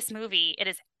in this movie, it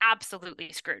is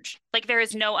absolutely Scrooge. Like there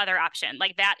is no other option.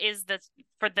 Like that is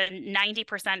for the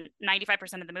 90%,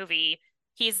 95% of the movie,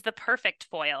 he's the perfect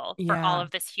foil for all Yeah.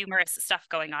 of this humorous stuff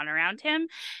going on around him.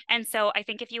 And so I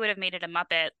think if you would have made it a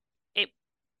Muppet, it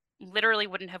literally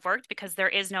wouldn't have worked because there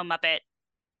is no Muppet.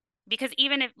 Because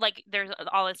even if like there's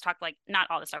all this talk, like not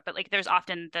all this talk, but like there's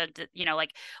often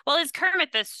like, well, is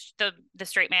Kermit the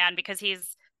straight man because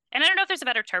he's, and I don't know if there's a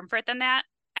better term for it than that.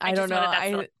 I I don't just know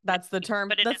know. that That's the term.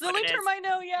 but it is That's the what only it term is. I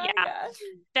know. Yeah, Yeah. yeah.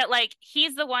 That like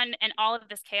he's the one and all of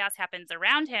this chaos happens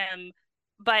around him,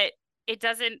 but it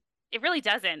really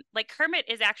doesn't. Like Kermit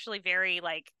is actually very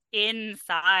like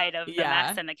inside of the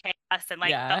mess Yeah. and the chaos and like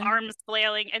the Yeah. arms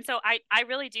flailing. And so I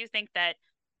really do think that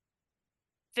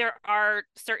there are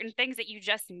certain things that you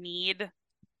just need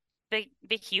the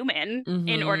human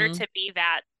in order Mm-hmm. to be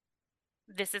that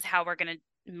this is how we're going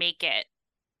to make it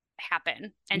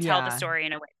happen and tell the Yeah. story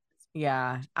in a way.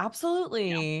 Yeah. You know?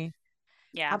 Absolutely.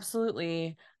 Yeah.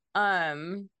 Absolutely.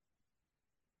 Um,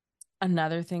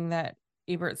 Another thing that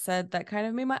Ebert said that kind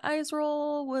of made my eyes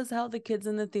roll was how the kids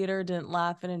in the theater didn't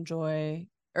laugh and enjoy,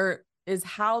 or is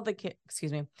how the kid,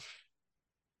 excuse me,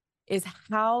 is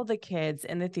how the kids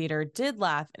in the theater did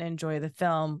laugh and enjoy the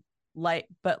film,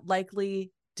 but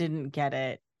likely didn't get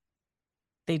it.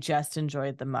 They just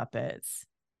enjoyed the Muppets.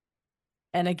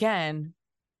 And again,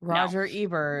 No. Roger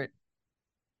Ebert,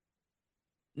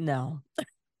 no.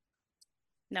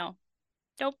 No.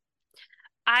 Nope.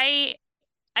 I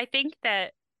I think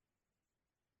that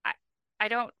I I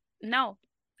don't know.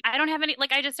 I don't have any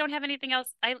like I just don't have anything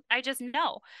else. I just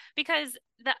know because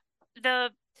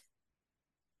the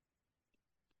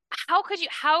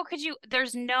how could you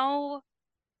there's no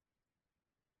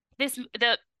this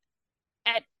the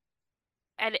at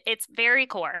at its very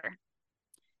core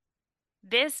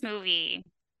this movie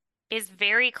is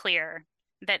very clear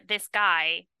that this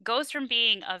guy goes from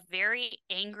being a very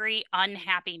angry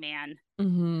unhappy man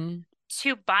Mm-hmm.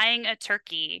 to buying a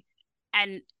turkey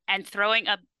and throwing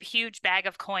a huge bag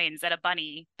of coins at a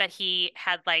bunny that he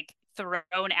had like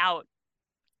thrown out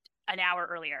an hour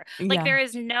earlier. Like Yeah. there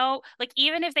is no like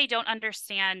even if they don't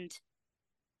understand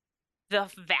the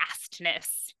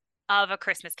vastness of A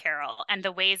Christmas Carol and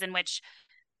the ways in which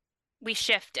we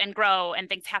shift and grow and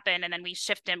things happen and then we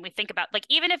shift and we think about like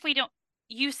even if we don't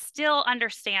you still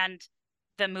understand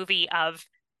the movie of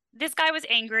this guy was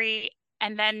angry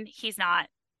and then he's not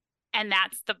and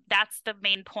that's the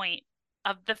main point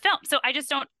of the film. So I just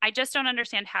don't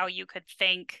understand how you could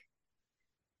think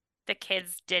the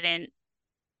kids didn't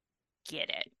get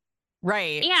it.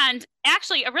 Right. And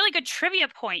actually, a really good trivia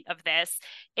point of this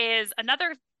is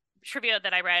another trivia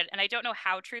that I read, and I don't know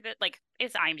how true that like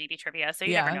it's IMDb trivia, so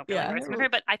you never Yeah. know really Yeah. where it's coming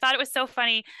from. But I thought it was so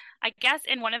funny. I guess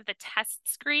in one of the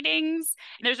test screenings,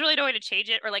 and there's really no way to change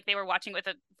it, or like they were watching with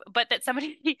a, but that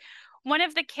somebody, one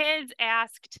of the kids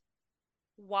asked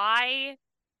why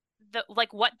the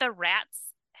like what the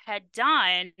rats had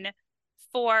done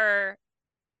for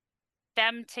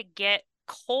them to get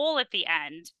coal at the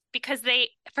end because they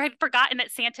had forgotten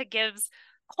that Santa gives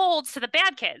coal to the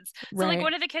bad kids. So like Right.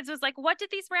 one of the kids was like, "What did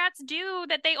these rats do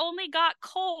that they only got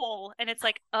coal?" And it's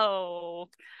like, "Oh,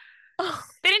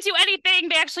 they didn't do anything.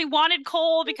 They actually wanted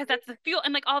coal because that's the fuel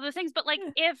and like all those things." But like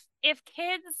if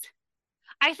kids,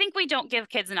 I think we don't give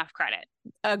kids enough credit.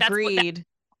 That's Agreed.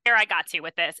 where I got to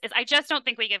with this is I just don't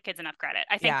think we give kids enough credit.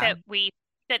 I think Yeah.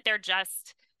 that they're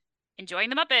just enjoying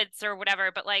the Muppets or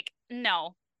whatever, but like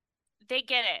no, they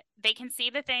get it. They can see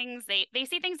the things they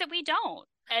see things that we don't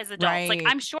as adults. Like Right.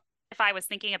 I'm sure if I was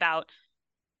thinking about,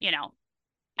 you know,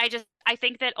 I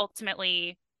think that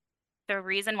ultimately the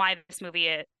reason why this movie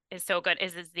is so good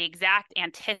is the exact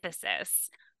antithesis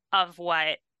of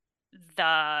what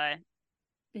the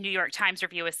New York Times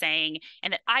review is saying,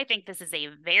 and that I think this is a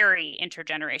very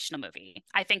intergenerational movie.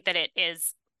 I think that it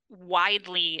is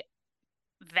widely,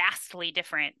 vastly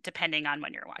different depending on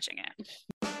when you're watching it.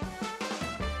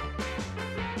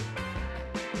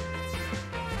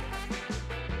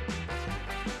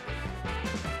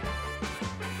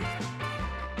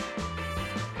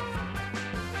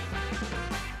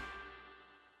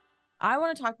 I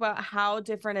want to talk about how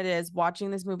different it is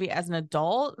watching this movie as an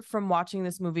adult from watching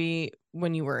this movie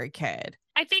when you were a kid.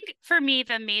 I think for me,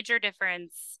 the major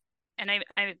difference, and I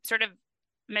sort of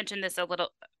mentioned this a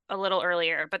little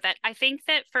earlier, but that I think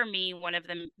that for me, one of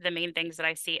the main things that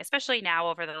I see, especially now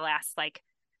over the last like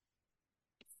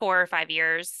 4 or 5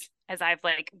 years, as I've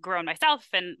like grown myself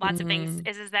and lots of things, Mm,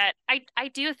 is that I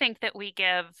do think that we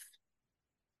give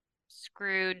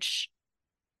Scrooge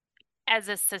as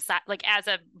a society, like as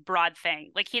a broad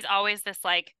thing. Like he's always this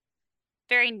like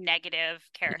very negative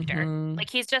character. Mm-hmm. Like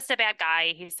he's just a bad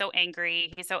guy. He's so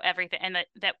angry. He's so everything. And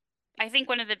that I think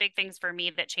one of the big things for me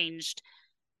that changed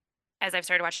as I've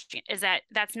started watching is that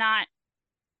that's not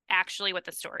actually what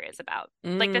the story is about.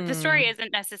 Like that the story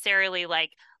isn't necessarily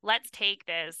like, let's take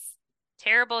this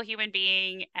terrible human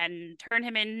being and turn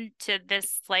him into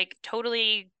this like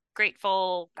totally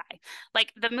grateful guy.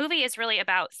 Like the movie is really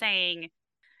about saying,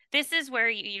 this is where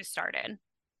you started.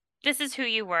 This is who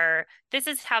you were. This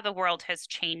is how the world has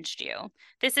changed you.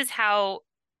 This is how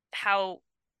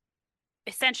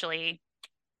essentially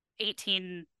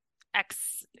 18x,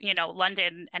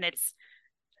 London and its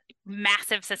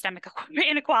massive systemic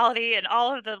inequality and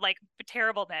all of the like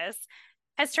terribleness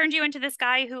has turned you into this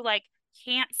guy who like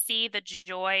can't see the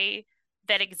joy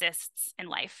that exists in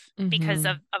life because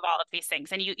of all of these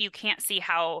things. And you can't see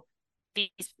how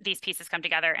these pieces come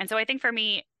together. And so I think for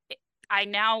me, I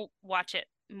now watch it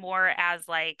more as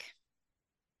like,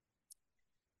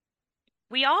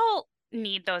 we all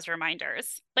need those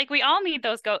reminders. Like we all need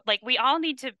those we all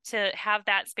need to have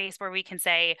that space where we can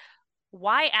say,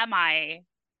 why am I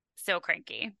so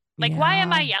cranky? Like, why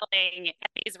am I yelling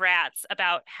at these rats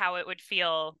about how it would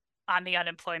feel on the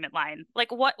unemployment line?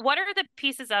 Like, what are the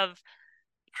pieces of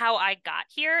how I got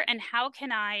here, and how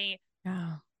can I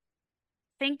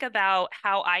think about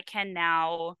how I can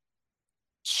now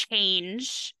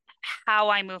change how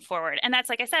I move forward? And that's,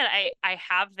 like I said, I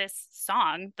have this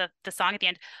song, the song at the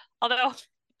end. Although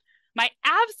my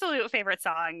absolute favorite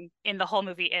song in the whole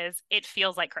movie is "It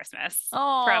Feels Like Christmas"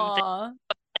 from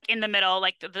in the middle,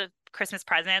 like the Christmas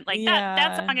present. Like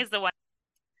that song is the one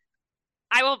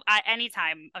any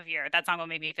time of year, that song will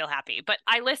make me feel happy. But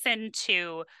I listen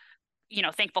to,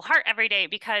 Thankful Heart every day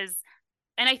because,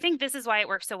 and I think this is why it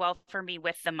works so well for me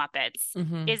with the Muppets,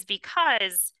 is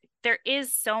because there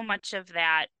is so much of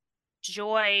that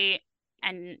joy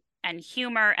and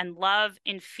humor and love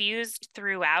infused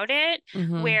throughout it,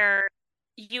 where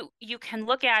you can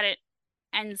look at it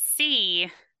and see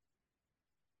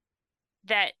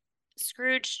that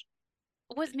Scrooge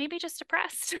was maybe just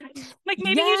depressed. Like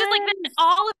maybe he's just like,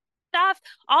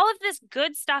 all of this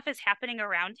good stuff is happening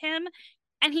around him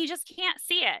and he just can't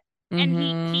see it. And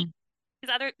he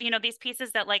these other, these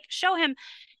pieces that like show him.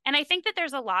 And I think that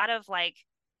there's a lot of like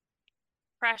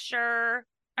pressure,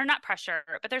 or not pressure,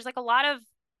 but there's like a lot of,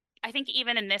 I think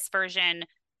even in this version,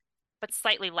 but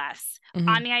slightly less,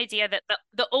 on the idea that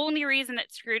the only reason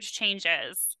that Scrooge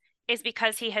changes is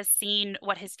because he has seen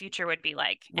what his future would be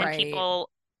like. Right. And people,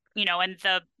 and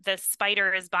the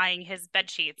spider is buying his bed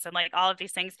sheets and like all of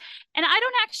these things. And I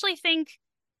don't actually think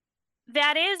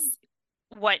that is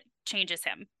what changes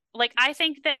him. Like I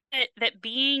think that that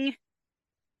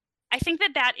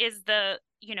is the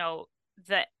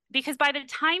because by the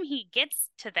time he gets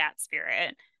to that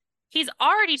spirit, he's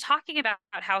already talking about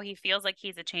how he feels like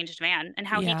he's a changed man and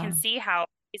how he can see how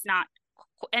he's not.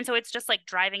 And so it's just like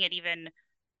driving it even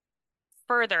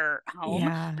further home.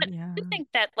 But I think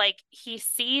that like he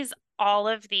sees all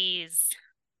of these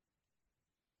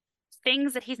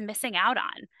things that he's missing out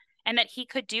on and that he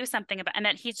could do something about, and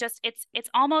that he's just, it's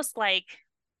almost like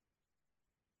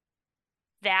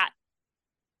that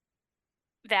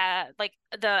like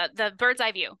the bird's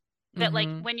eye view that like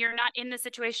when you're not in the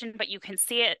situation, but you can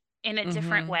see it in a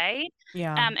different way.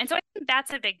 And so I think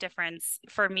that's a big difference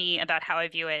for me about how I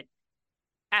view it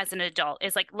as an adult,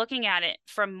 is like looking at it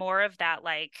from more of that,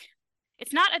 like,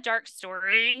 it's not a dark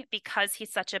story because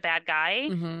he's such a bad guy.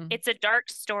 It's a dark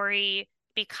story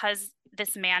because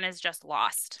this man is just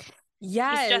lost. He's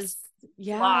just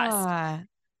lost.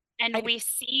 And we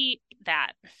see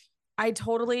that. I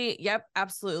totally,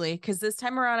 absolutely. Because this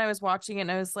time around I was watching it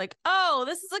and I was like, oh,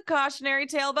 this is a cautionary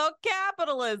tale about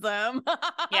capitalism.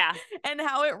 And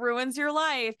how it ruins your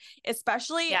life,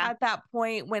 especially at that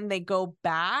point when they go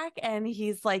back and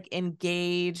he's like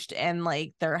engaged and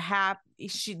like they're happy.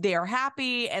 They are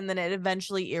happy, and then it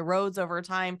eventually erodes over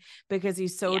time because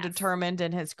he's so determined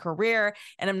in his career.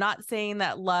 And I'm not saying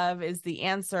that love is the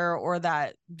answer, or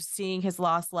that seeing his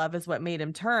lost love is what made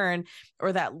him turn,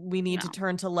 or that we need to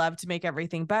turn to love to make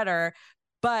everything better.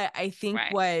 But I think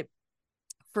what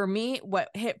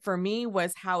hit for me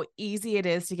was how easy it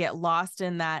is to get lost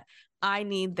in that I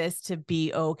need this to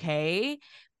be okay.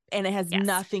 And it has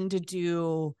nothing to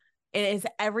do. It has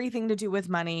everything to do with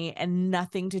money and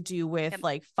nothing to do with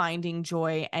like finding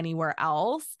joy anywhere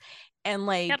else. And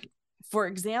like, for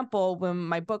example, when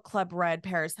my book club read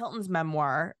Paris Hilton's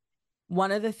memoir,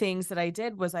 one of the things that I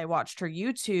did was I watched her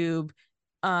YouTube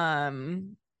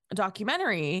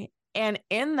documentary. And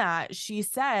in that, she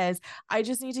says, I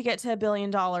just need to get to $1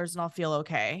 billion and I'll feel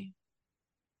okay.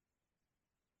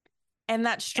 And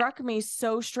that struck me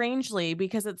so strangely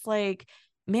because it's like,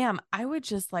 ma'am, I would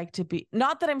just like to be,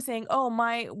 not that I'm saying, oh,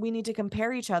 we need to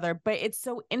compare each other, but it's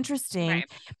so interesting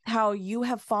how you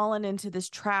have fallen into this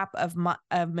trap of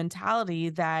mentality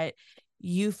that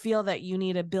you feel that you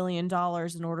need $1 billion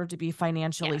in order to be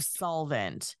financially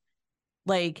solvent.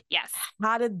 Like,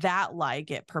 how did that lie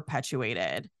get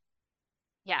perpetuated?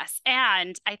 Yes.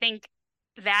 And I think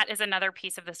that is another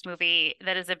piece of this movie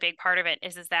that is a big part of it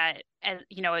is that, as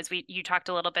you know, you talked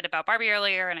a little bit about Barbie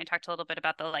earlier, and I talked a little bit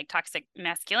about the like toxic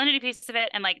masculinity piece of it.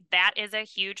 And like that is a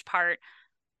huge part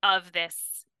of this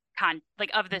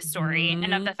of this story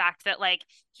and of the fact that like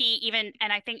he even,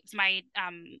 and I think my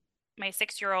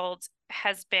 6-year-old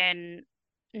has been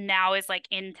now is like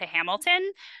into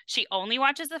Hamilton. She only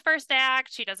watches the first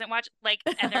act. She doesn't watch like,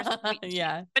 and there's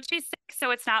but she's 6,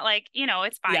 so it's not like,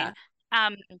 it's fine.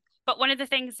 But one of the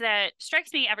things that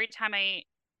strikes me every time I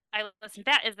listen to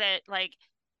that is that like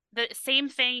the same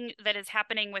thing that is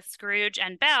happening with Scrooge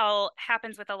and Belle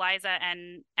happens with Eliza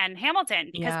and Hamilton,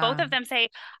 because both of them say,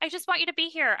 I just want you to be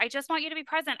here. I just want you to be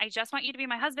present. I just want you to be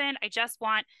my husband. I just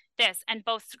want this. And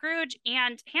both Scrooge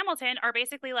and Hamilton are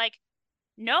basically like,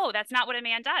 no, that's not what a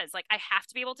man does. Like, I have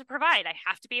to be able to provide. I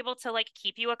have to be able to like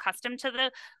keep you accustomed to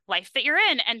the life that you're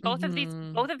in. And both of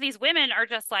these women are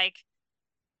just like,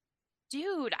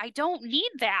 dude, I don't need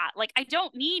that. Like, I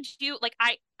don't need you. Like,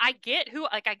 I get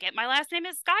I get my last name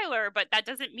is Skylar, but that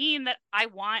doesn't mean that I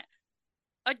want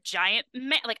a giant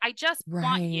man. Like, I just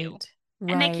want you.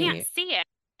 And they can't see it.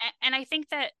 And I think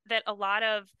that a lot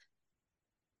of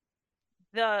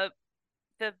the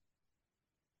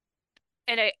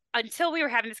until we were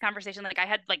having this conversation, like I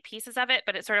had like pieces of it,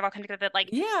 but it sort of all came together that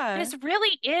like, this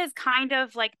really is kind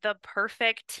of like the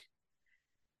perfect,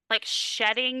 like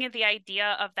shedding the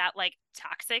idea of that like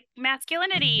toxic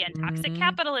masculinity and toxic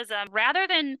capitalism, rather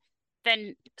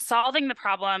than solving the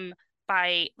problem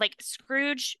by like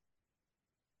Scrooge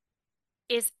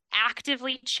is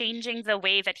actively changing the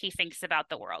way that he thinks about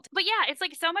the world. But yeah, it's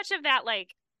like so much of that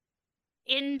like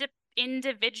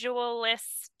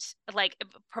individualist, like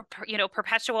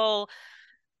perpetual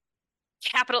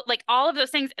capital, like all of those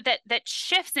things that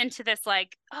shifts into this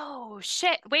like, oh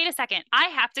shit, wait a second, I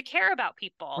have to care about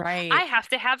people, I have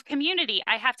to have community,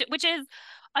 I have to, which is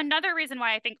another reason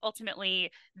why I think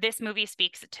ultimately this movie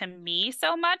speaks to me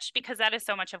so much, because that is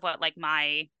so much of what like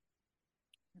my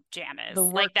jam is,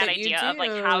 like that idea of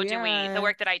like, how do we, the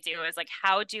work that I do is like,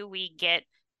 how do we get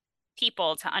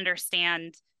people to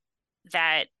understand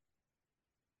that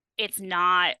it's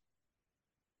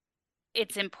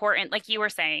important, like you were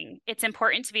saying, it's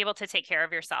important to be able to take care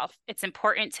of yourself. It's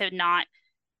important to not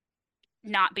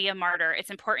be a martyr. It's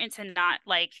important to not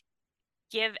like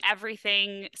give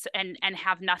everything and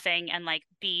have nothing and like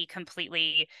be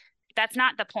completely, that's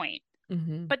not the point.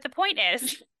 But the point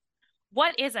is,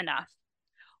 what is enough?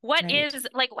 What is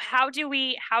like, how do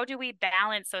we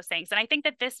balance those things? And I think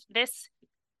that this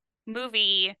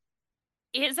movie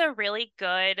is a really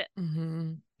good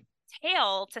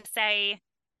tale to say,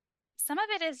 some of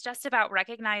it is just about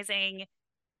recognizing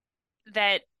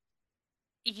that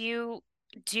you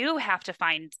do have to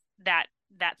find that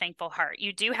thankful heart.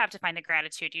 You do have to find the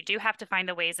gratitude. You do have to find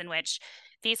the ways in which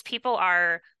these people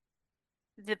are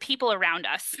the people around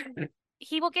us.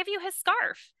 He will give you his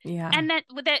scarf. And that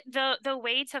the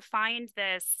way to find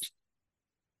this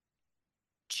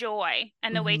joy,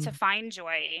 and the way to find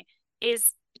joy,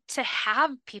 is to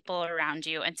have people around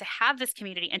you and to have this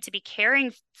community and to be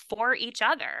caring for each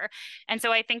other. And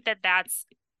so I think that that's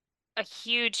a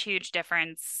huge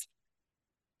difference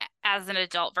as an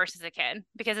adult versus a kid,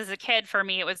 because as a kid, for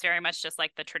me, it was very much just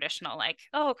like the traditional, like,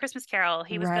 oh, Christmas Carol,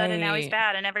 he was good and now he's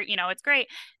bad and it's great.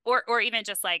 Or even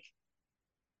just like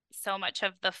so much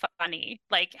of the funny,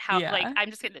 like how like I'm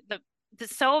just gonna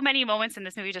there's so many moments in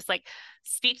this movie just like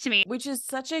speak to me, which is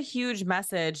such a huge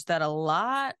message that a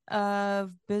lot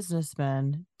of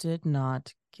businessmen did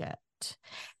not get.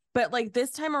 But like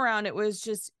this time around, it was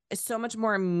just so much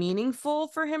more meaningful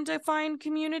for him to find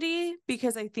community,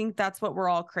 because I think that's what we're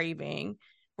all craving.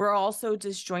 We're all so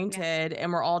disjointed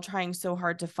and we're all trying so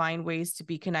hard to find ways to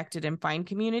be connected and find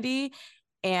community.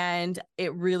 And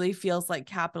it really feels like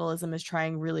capitalism is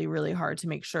trying really, really hard to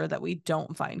make sure that we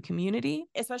don't find community,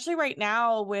 especially right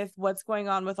now with what's going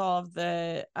on with all of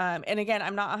the, and again,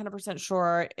 I'm not 100%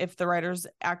 sure if the writers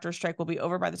actor strike will be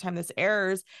over by the time this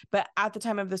airs, but at the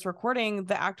time of this recording,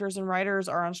 the actors and writers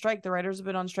are on strike. The writers have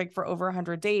been on strike for over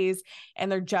 100 days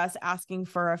and they're just asking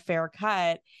for a fair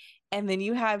cut. And then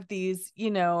you have these,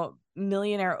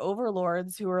 millionaire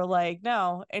overlords who are like,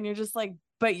 no. And you're just like,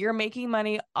 but you're making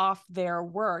money off their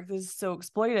work. This is so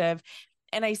exploitive.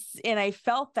 And I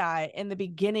felt that in the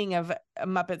beginning of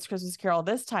Muppets Christmas Carol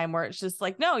this time, where it's just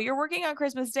like, no, you're working on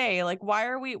Christmas Day. Like,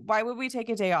 why would we take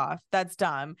a day off? That's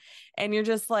dumb. And you're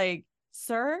just like,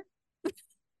 sir,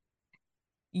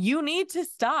 you need to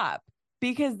stop,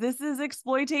 because this is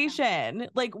exploitation.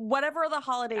 Like, whatever the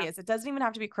holiday is, it doesn't even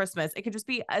have to be Christmas. It could just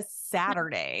be a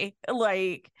Saturday.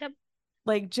 Like,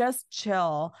 just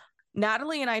chill.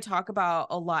 Natalie and I talk about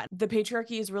a lot. The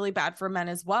patriarchy is really bad for men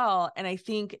as well. And I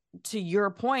think, to your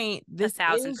point, this is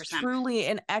 1,000%. truly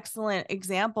an excellent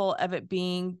example of it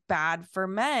being bad for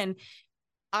men.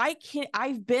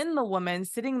 I've been the woman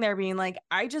sitting there being like,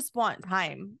 I just want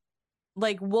time.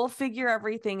 Like, we'll figure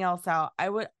everything else out. I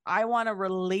want a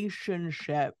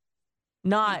relationship,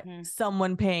 not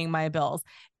someone paying my bills.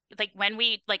 Like, when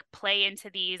we like play into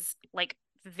these like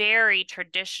very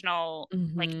traditional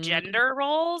like gender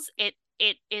roles, it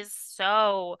is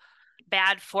so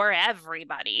bad for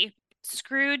everybody.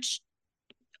 Scrooge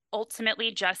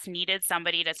ultimately just needed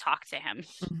somebody to talk to him.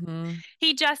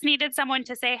 He just needed someone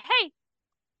to say, hey,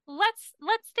 let's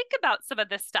think about some of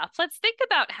this stuff. Let's think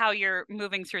about how you're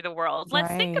moving through the world.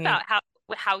 Let's think about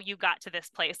how you got to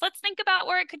this place. Let's think about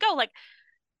where it could go. Like,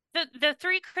 the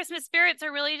three Christmas spirits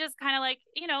are really just kind of like,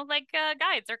 like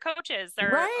guides or coaches or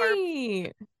whatever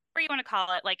you want to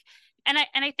call it. Like, and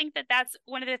I think that that's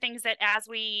one of the things that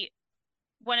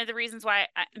one of the reasons why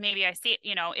maybe I see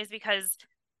it, is because,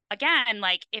 again,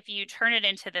 like, if you turn it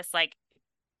into this like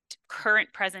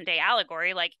current present day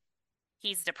allegory, like,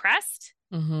 he's depressed,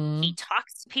 he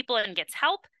talks to people and gets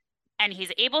help, and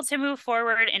he's able to move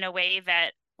forward in a way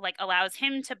that like allows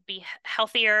him to be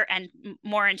healthier and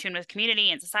more in tune with community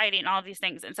and society and all of these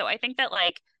things. And so I think that,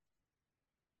 like,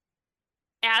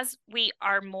 as we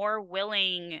are more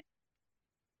willing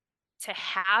to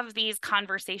have these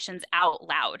conversations out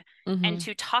loud and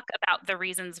to talk about the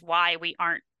reasons why we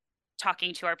aren't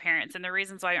talking to our parents and the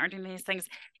reasons why we aren't doing these things,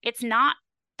 it's not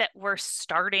that we're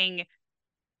starting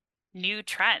new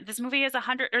trend. This movie is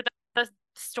the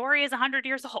story is 100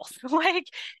 years old. Like,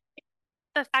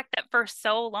 the fact that for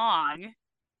so long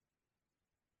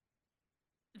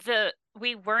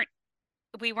we weren't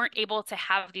able to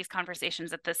have these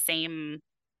conversations at the same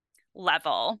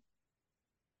level,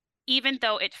 even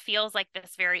though it feels like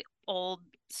this very old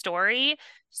story.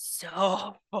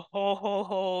 So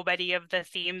many of the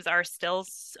themes are still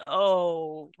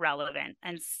so relevant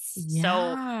and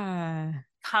so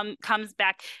comes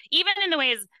back, even in the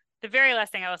ways, the very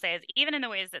last thing I will say is, even in the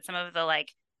ways that some of the,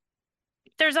 like,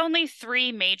 there's only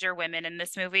 3 major women in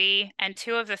this movie, and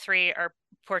 2 of the 3 are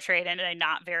portrayed in a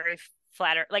not very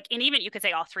flatter, like, and even you could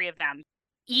say all 3 of them,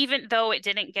 even though it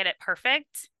didn't get it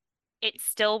perfect, it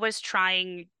still was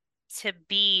trying to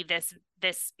be this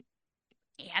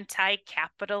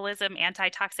anti-capitalism,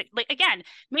 anti-toxic, like, again,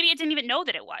 maybe it didn't even know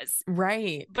that it was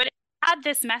right, but it had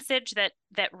this message that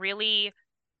really.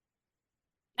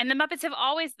 And the Muppets have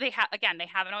always, they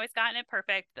haven't always gotten it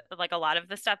perfect, like a lot of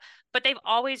the stuff, but they've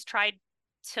always tried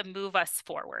to move us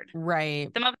forward.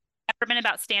 Right. The Muppets have never been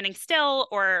about standing still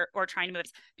or trying to move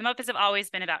us. The Muppets have always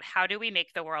been about, how do we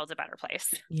make the world a better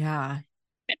place? Yeah.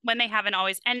 When they haven't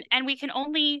always, and we can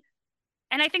only,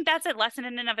 and I think that's a lesson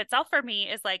in and of itself for me,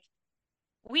 is like,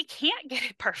 we can't get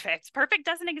it perfect. Perfect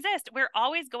doesn't exist. We're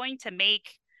always going to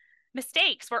make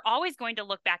mistakes. We're always going to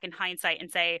look back in hindsight and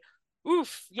say,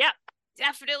 oof, yep.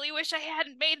 Definitely wish I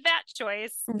hadn't made that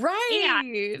choice. Right.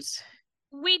 And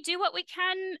we do what we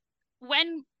can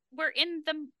when we're in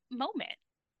the moment.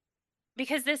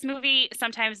 Because this movie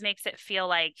sometimes makes it feel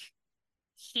like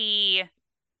he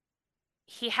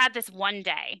had this one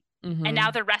day, and now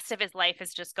the rest of his life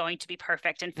is just going to be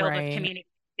perfect and filled with community,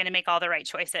 going to make all the right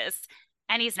choices.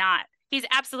 And he's not. He's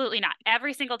absolutely not.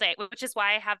 Every single day, which is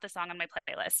why I have the song on my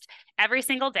playlist. Every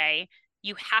single day,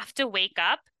 you have to wake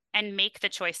up and make the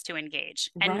choice to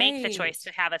engage, and make the choice to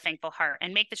have a thankful heart,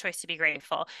 and make the choice to be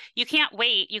grateful. You can't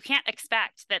wait. You can't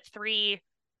expect that 3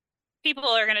 people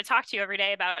are going to talk to you every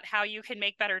day about how you can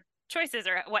make better choices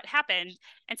or what happened.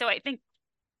 And so I think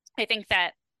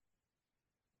that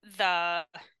the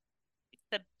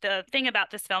thing about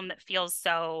this film that feels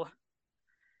so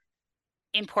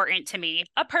important to me,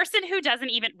 a person who doesn't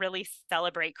even really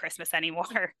celebrate Christmas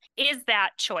anymore, is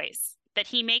that choice, that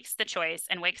he makes the choice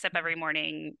and wakes up every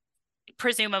morning,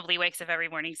 presumably wakes up every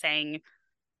morning saying,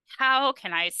 how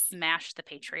can I smash the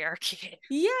patriarchy?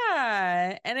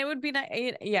 Yeah. And it would be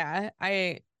nice. Yeah.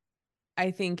 I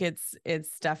think it's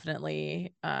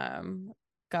definitely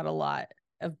got a lot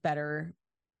of better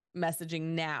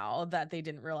messaging now that they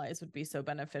didn't realize would be so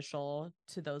beneficial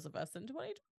to those of us in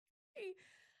 2020.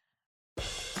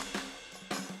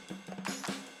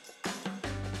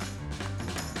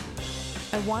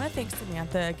 I want to thank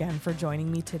Samantha again for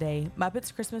joining me today.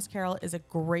 Muppets Christmas Carol is a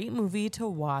great movie to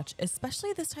watch,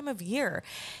 especially this time of year.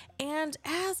 And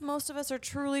as most of us are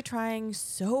truly trying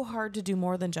so hard to do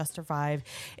more than just survive,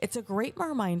 it's a great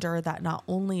reminder that not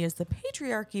only is the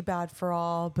patriarchy bad for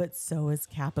all, but so is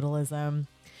capitalism.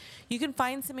 You can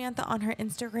find Samantha on her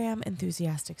Instagram,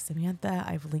 Enthusiastic Samantha.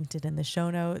 I've linked it in the show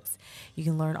notes. You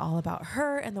can learn all about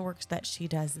her and the work that she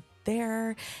does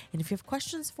there. And if you have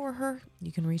questions for her,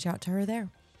 you can reach out to her there.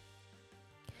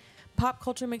 Pop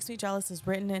Culture Makes Me Jealous is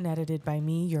written and edited by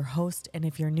me, your host. And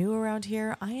if you're new around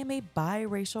here, I am a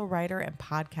biracial writer and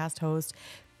podcast host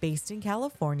based in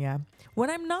California. When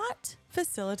I'm not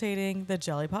facilitating the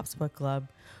Jelly Pops Book Club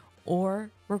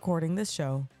or recording this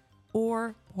show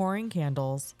or pouring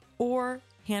candles or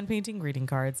hand painting greeting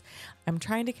cards, I'm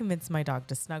trying to convince my dog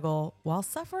to snuggle while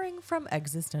suffering from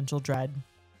existential dread.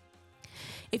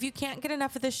 If you can't get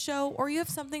enough of this show or you have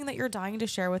something that you're dying to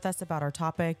share with us about our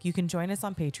topic, you can join us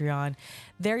on Patreon.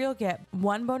 There you'll get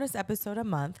one bonus episode a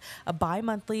month, a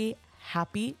bi-monthly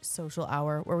happy social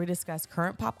hour where we discuss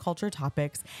current pop culture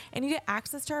topics, and you get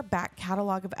access to our back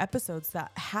catalog of episodes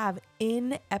that have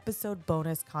in-episode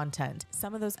bonus content.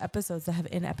 Some of those episodes that have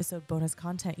in-episode bonus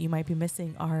content you might be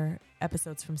missing are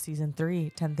episodes from season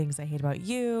 3, 10 Things I Hate About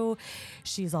You,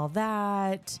 She's All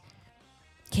That,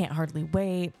 Can't Hardly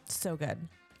Wait. So good.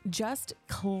 Just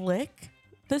click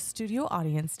the studio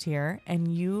audience tier and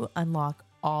you unlock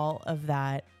all of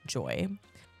that joy.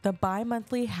 The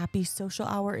bi-monthly Happy Social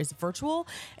Hour is virtual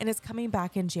and is coming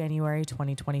back in January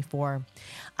 2024.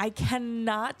 I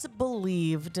cannot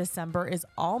believe December is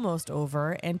almost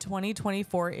over and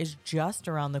 2024 is just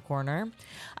around the corner.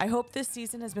 I hope this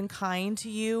season has been kind to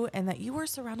you and that you are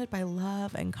surrounded by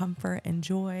love and comfort and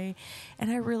joy.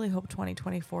 And I really hope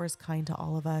 2024 is kind to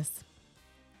all of us.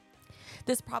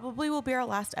 This probably will be our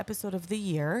last episode of the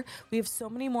year. We have so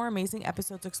many more amazing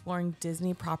episodes exploring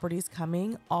Disney properties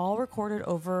coming, all recorded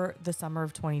over the summer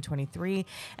of 2023,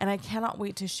 and I cannot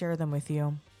wait to share them with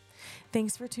you.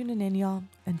 Thanks for tuning in, y'all.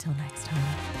 Until next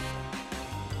time.